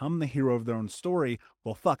become the hero of their own story.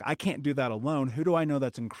 Well, fuck, I can't do that alone. Who do I know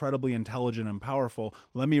that's incredibly intelligent and powerful?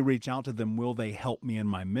 Let me reach out to them. Will they help me in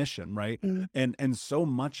my mission, right? mm, And so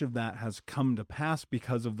much of that has come to pass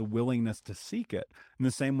because of the willingness to seek it. In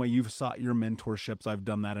the same way you've sought your mentorships, I've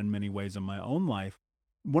done that in many ways in my own life.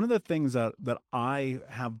 One of the things that I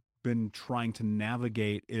have been trying to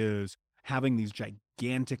navigate is having these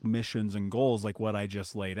gigantic missions and goals like what I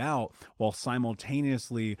just laid out, while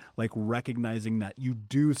simultaneously like recognizing that you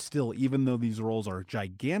do still, even though these roles are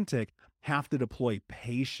gigantic, have to deploy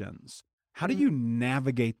patience. How do mm. you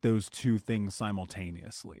navigate those two things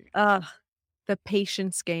simultaneously? Ugh, the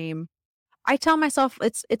patience game. I tell myself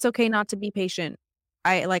it's okay not to be patient.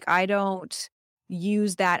 I don't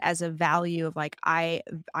use that as a value of like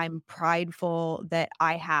I'm prideful that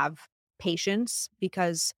I have patience,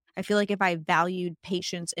 because I feel like if I valued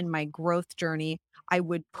patience in my growth journey, I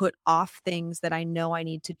would put off things that I know I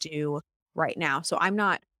need to do right now. So I'm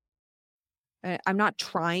not I'm not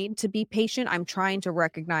trying to be patient. I'm trying to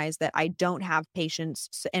recognize that I don't have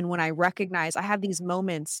patience. And when I recognize I have these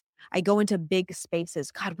moments, I go into big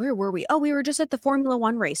spaces. God, where were we? Oh, we were just at the Formula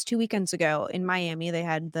One race 2 weekends ago in Miami. They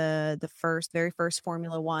had the very first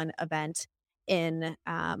Formula One event in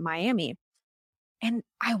Miami. And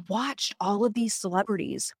I watched all of these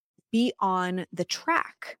celebrities be on the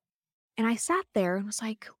track. And I sat there and was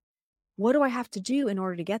like, what do I have to do in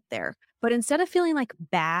order to get there? But instead of feeling like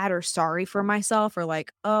bad or sorry for myself or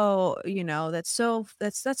like, oh,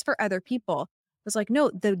 that's for other people. I was like,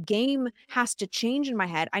 no, the game has to change in my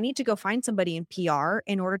head. I need to go find somebody in PR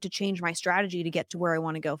in order to change my strategy to get to where I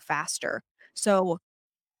want to go faster. So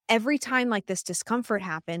every time like this discomfort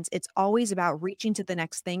happens, it's always about reaching to the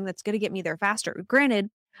next thing that's going to get me there faster. Granted,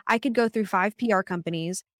 I could go through 5 PR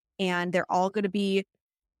companies and they're all going to be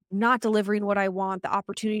not delivering what I want, the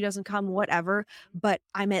opportunity doesn't come, whatever, but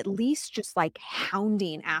I'm at least just like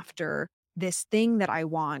hounding after this thing that I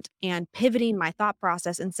want and pivoting my thought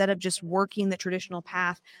process instead of just working the traditional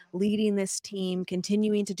path, leading this team,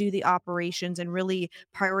 continuing to do the operations and really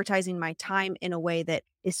prioritizing my time in a way that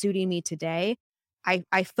is suiting me today.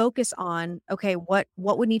 I focus on, okay, what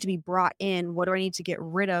would need to be brought in? What do I need to get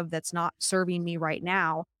rid of that's not serving me right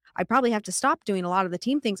now? I probably have to stop doing a lot of the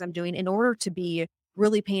team things I'm doing in order to be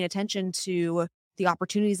really paying attention to the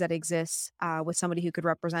opportunities that exist with somebody who could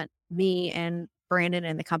represent me and Brandon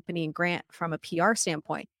and the company and Grant from a PR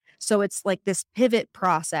standpoint. So it's like this pivot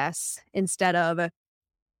process instead of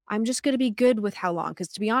I'm just going to be good with how long. Because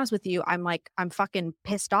to be honest with you, I'm fucking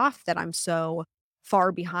pissed off that I'm so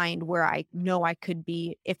far behind where I know I could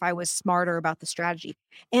be if I was smarter about the strategy.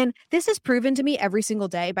 And this is proven to me every single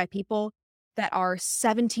day by people that are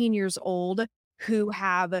 17 years old who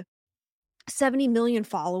have 70 million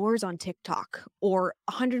followers on TikTok or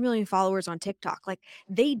 100 million followers on TikTok. Like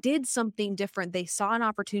they did something different. They saw an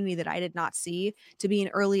opportunity that I did not see to be an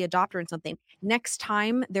early adopter in something. Next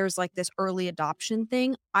time there's like this early adoption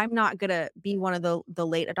thing, I'm not going to be one of the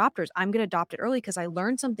late adopters. I'm going to adopt it early because I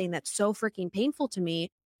learned something that's so freaking painful to me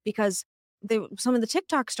because some of the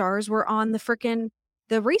TikTok stars were on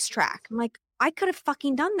the racetrack. I'm like, I could have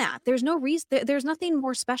fucking done that. There's no reason. There's nothing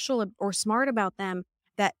more special or smart about them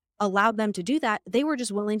that allowed them to do that. They were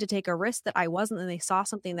just willing to take a risk that I wasn't, and they saw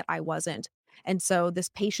something that I wasn't. And so this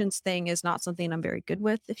patience thing is not something I'm very good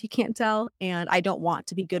with, if you can't tell. And I don't want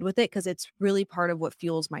to be good with it because it's really part of what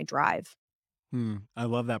fuels my drive. I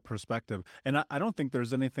love that perspective. And I don't think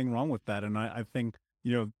there's anything wrong with that. And I think,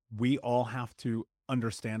 we all have to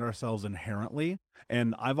understand ourselves inherently.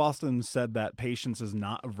 And I've often said that patience is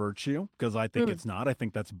not a virtue because I think Mm, it's not. I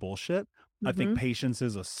think that's bullshit. I think mhm, patience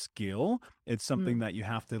is a skill. It's mm. something that you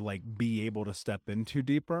have to like be able to step into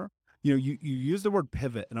deeper. You use the word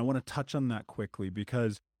pivot, and I want to touch on that quickly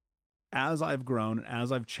because as I've grown,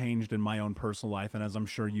 as I've changed in my own personal life, and as I'm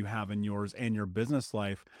sure you have in yours and your business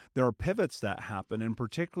life, there are pivots that happen, and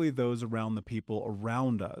particularly those around the people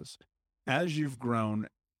around us. As you've grown,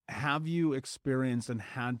 have you experienced and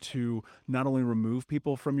had to not only remove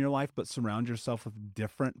people from your life, but surround yourself with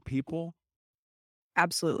different people?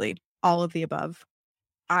 Absolutely. All of the above.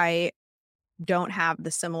 I don't have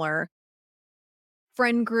the similar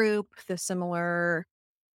friend group, the similar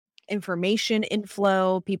information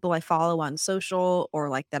inflow, people I follow on social or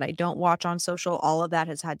like that I don't watch on social. All of that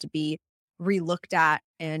has had to be relooked at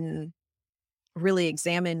and really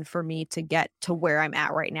examined for me to get to where I'm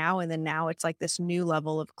at right now. And then now it's like this new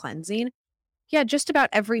level of cleansing. Yeah, just about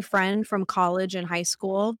every friend from college and high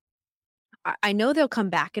school, I know they'll come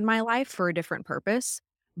back in my life for a different purpose,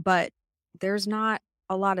 but there's not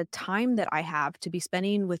a lot of time that I have to be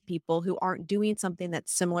spending with people who aren't doing something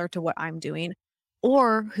that's similar to what I'm doing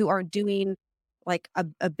or who aren't doing like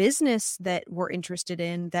a business that we're interested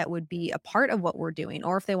in that would be a part of what we're doing.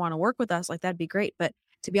 Or if they want to work with us, like that'd be great. But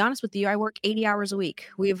to be honest with you, I work 80 hours a week.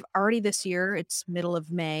 We've already this year, it's middle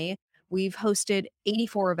of May, we've hosted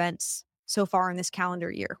 84 events so far in this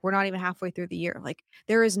calendar year. We're not even halfway through the year. Like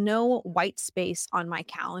there is no white space on my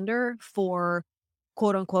calendar for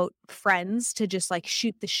quote unquote friends to just like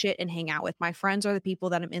shoot the shit and hang out with. My friends are the people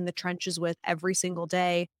that I'm in the trenches with every single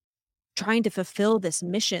day, trying to fulfill this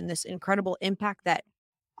mission, this incredible impact that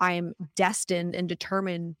I am destined and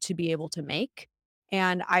determined to be able to make.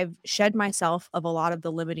 And I've shed myself of a lot of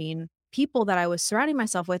the limiting people that I was surrounding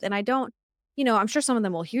myself with. And I don't, I'm sure some of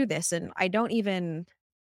them will hear this and I don't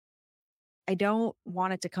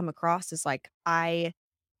want it to come across as like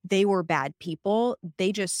they were bad people.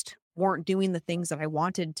 They just weren't doing the things that I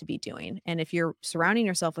wanted to be doing. And if you're surrounding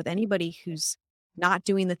yourself with anybody who's not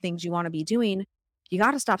doing the things you want to be doing, you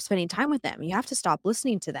got to stop spending time with them. You have to stop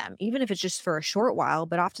listening to them, even if it's just for a short while,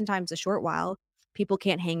 but oftentimes a short while. people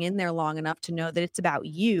can't hang in there long enough to know that it's about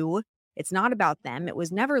you. It's not about them. It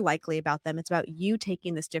was never likely about them. It's about you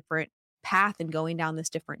taking this different path and going down this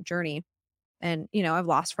different journey. And, I've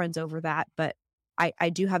lost friends over that, but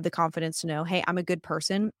I do have the confidence to know, hey, I'm a good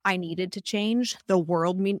person. I needed to change. The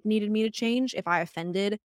world needed me to change. If I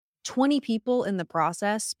offended 20 people in the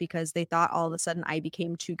process because they thought all of a sudden I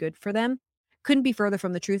became too good for them, couldn't be further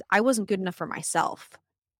from the truth. I wasn't good enough for myself.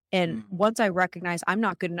 And once I recognize I'm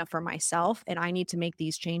not good enough for myself and I need to make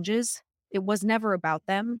these changes, it was never about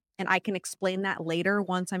them. And I can explain that later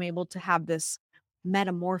once I'm able to have this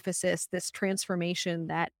metamorphosis, this transformation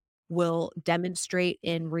that will demonstrate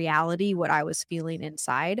in reality what I was feeling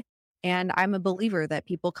inside. And I'm a believer that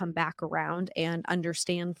people come back around and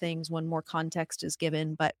understand things when more context is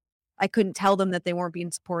given. But I couldn't tell them that they weren't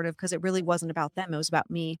being supportive because it really wasn't about them. It was about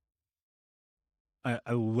me.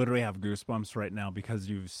 I literally have goosebumps right now because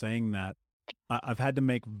you saying that. I've had to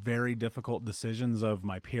make very difficult decisions of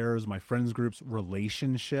my peers, my friends groups,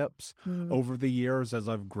 relationships Mm, over the years as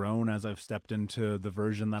I've grown, as I've stepped into the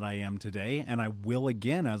version that I am today. And I will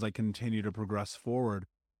again as I continue to progress forward.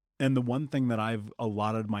 And the one thing that I've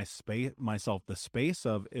allotted myself the space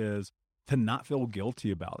of is to not feel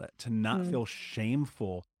guilty about it, to not mm, feel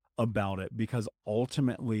shameful about it, because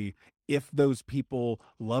ultimately, if those people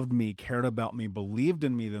loved me, cared about me, believed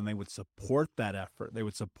in me, then they would support that effort. They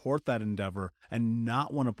would support that endeavor and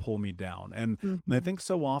not want to pull me down. And I mhm, think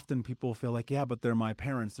so often people feel like, yeah, but they're my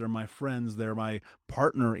parents, they're my friends, they're my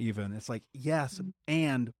partner, even. It's like, yes,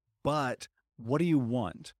 mm, but what do you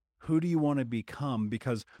want? Who do you want to become?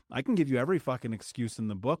 Because I can give you every fucking excuse in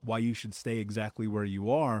the book why you should stay exactly where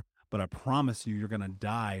you are, but I promise you, you're going to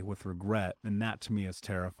die with regret. And that to me is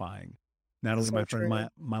terrifying. Natalie, so my friend, true.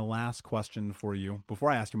 my last question for you, before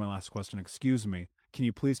I ask you my last question, excuse me, can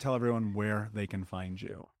you please tell everyone where they can find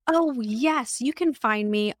you? Oh, yes. You can find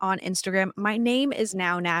me on Instagram. My name is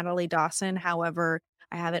now Natalie Dawson. However,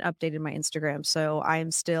 I haven't updated my Instagram. So I'm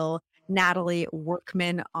still Natalie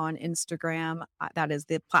Workman on Instagram. That is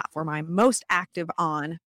the platform I'm most active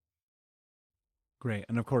on. Great.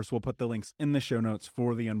 And of course, we'll put the links in the show notes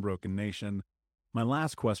for the Unbroken Nation. My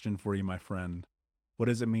last question for you, my friend, what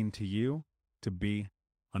does it mean to you to be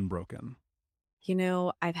unbroken?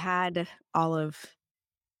 I've had all of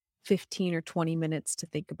 15 or 20 minutes to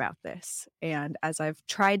think about this. And as I've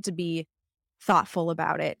tried to be thoughtful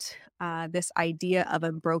about it, this idea of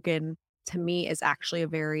unbroken to me is actually a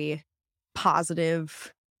very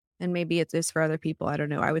positive, and maybe it is for other people. I don't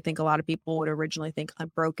know. I would think a lot of people would originally think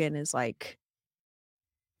unbroken is like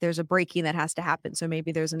there's a breaking that has to happen. So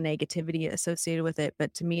maybe there's a negativity associated with it.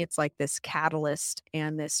 But to me, it's like this catalyst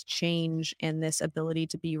and this change and this ability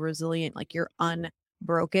to be resilient. Like you're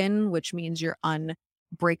unbroken, which means you're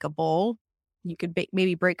unbreakable. You could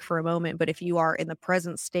maybe break for a moment, but if you are in the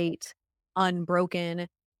present state, unbroken,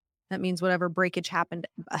 that means whatever breakage happened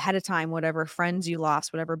ahead of time, whatever friends you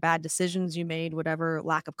lost, whatever bad decisions you made, whatever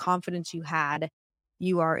lack of confidence you had,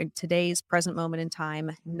 you are in today's present moment in time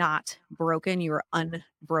not broken. You are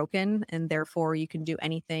unbroken. And therefore, you can do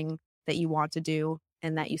anything that you want to do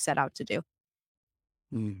and that you set out to do.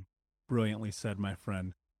 Mm, brilliantly said, my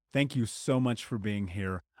friend. Thank you so much for being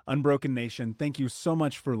here. Unbroken Nation, thank you so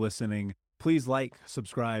much for listening. Please like,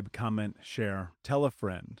 subscribe, comment, share, tell a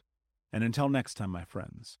friend. And until next time, my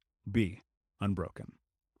friends, be unbroken.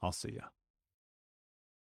 I'll see you.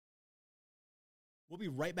 We'll be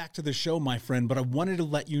right back to the show, my friend, but I wanted to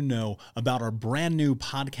let you know about our brand new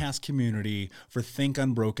podcast community for Think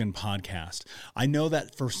Unbroken podcast. I know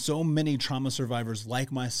that for so many trauma survivors like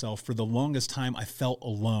myself, for the longest time, I felt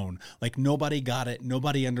alone, like nobody got it,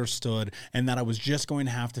 nobody understood, and that I was just going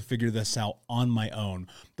to have to figure this out on my own.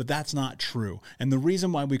 But that's not true. And the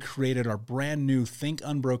reason why we created our brand new Think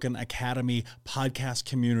Unbroken Academy podcast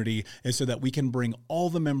community is so that we can bring all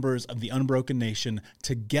the members of the Unbroken Nation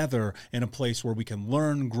together in a place where we can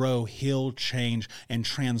learn, grow, heal, change, and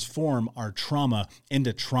transform our trauma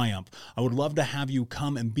into triumph. I would love to have you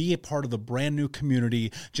come and be a part of the brand new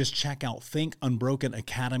community. Just check out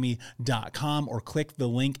thinkunbrokenacademy.com or click the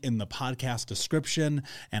link in the podcast description.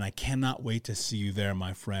 And I cannot wait to see you there,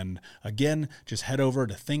 my friend. Again, just head over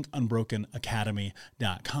to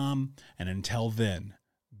thinkunbrokenacademy.com. And until then,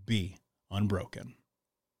 be unbroken.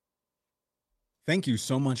 Thank you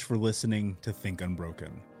so much for listening to Think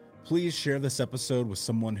Unbroken. Please share this episode with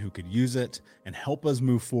someone who could use it and help us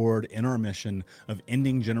move forward in our mission of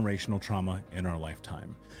ending generational trauma in our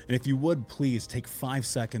lifetime. And if you would, please take 5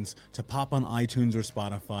 seconds to pop on iTunes or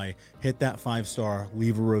Spotify, hit that 5-star,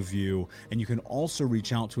 leave a review, and you can also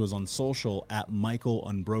reach out to us on social at Michael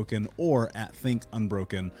Unbroken or at Think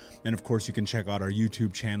Unbroken. And of course, you can check out our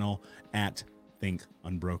YouTube channel at Think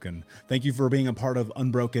Unbroken. Thank you for being a part of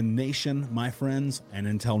Unbroken Nation, my friends, and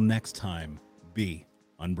until next time, be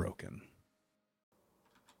unbroken.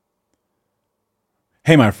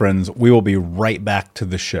 Hey, my friends, we will be right back to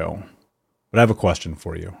the show, but I have a question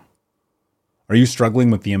for you. Are you struggling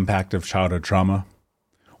with the impact of childhood trauma?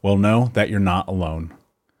 Well, know that you're not alone.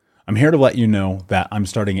 I'm here to let you know that I'm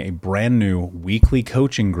starting a brand new weekly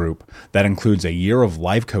coaching group that includes a year of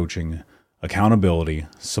live coaching, accountability,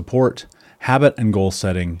 support, habit and goal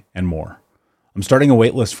setting, and more. I'm starting a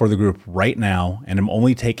waitlist for the group right now, and I'm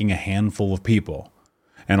only taking a handful of people.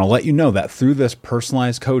 And I'll let you know that through this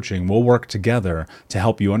personalized coaching, we'll work together to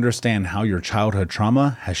help you understand how your childhood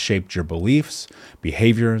trauma has shaped your beliefs,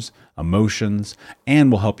 behaviors, emotions,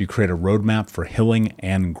 and will help you create a roadmap for healing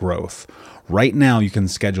and growth. Right now, you can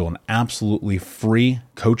schedule an absolutely free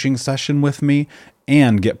coaching session with me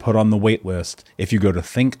and get put on the wait list if you go to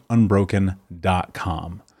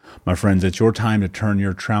thinkunbroken.com. My friends, it's your time to turn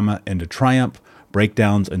your trauma into triumph,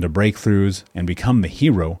 breakdowns into breakthroughs, and become the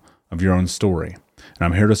hero of your own story. And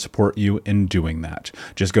I'm here to support you in doing that.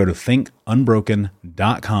 Just go to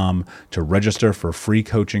thinkunbroken.com to register for a free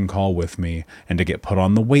coaching call with me and to get put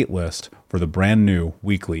on the wait list for the brand new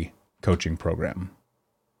weekly coaching program.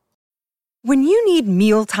 When you need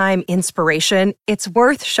mealtime inspiration, it's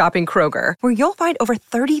worth shopping Kroger, where you'll find over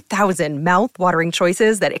 30,000 mouth-watering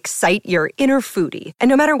choices that excite your inner foodie. And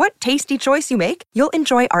no matter what tasty choice you make, you'll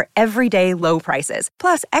enjoy our everyday low prices,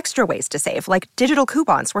 plus extra ways to save, like digital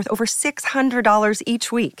coupons worth over $600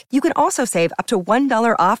 each week. You can also save up to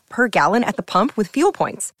 $1 off per gallon at the pump with fuel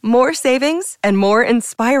points. More savings and more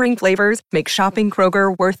inspiring flavors make shopping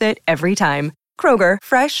Kroger worth it every time. Kroger,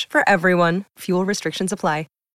 fresh for everyone. Fuel restrictions apply.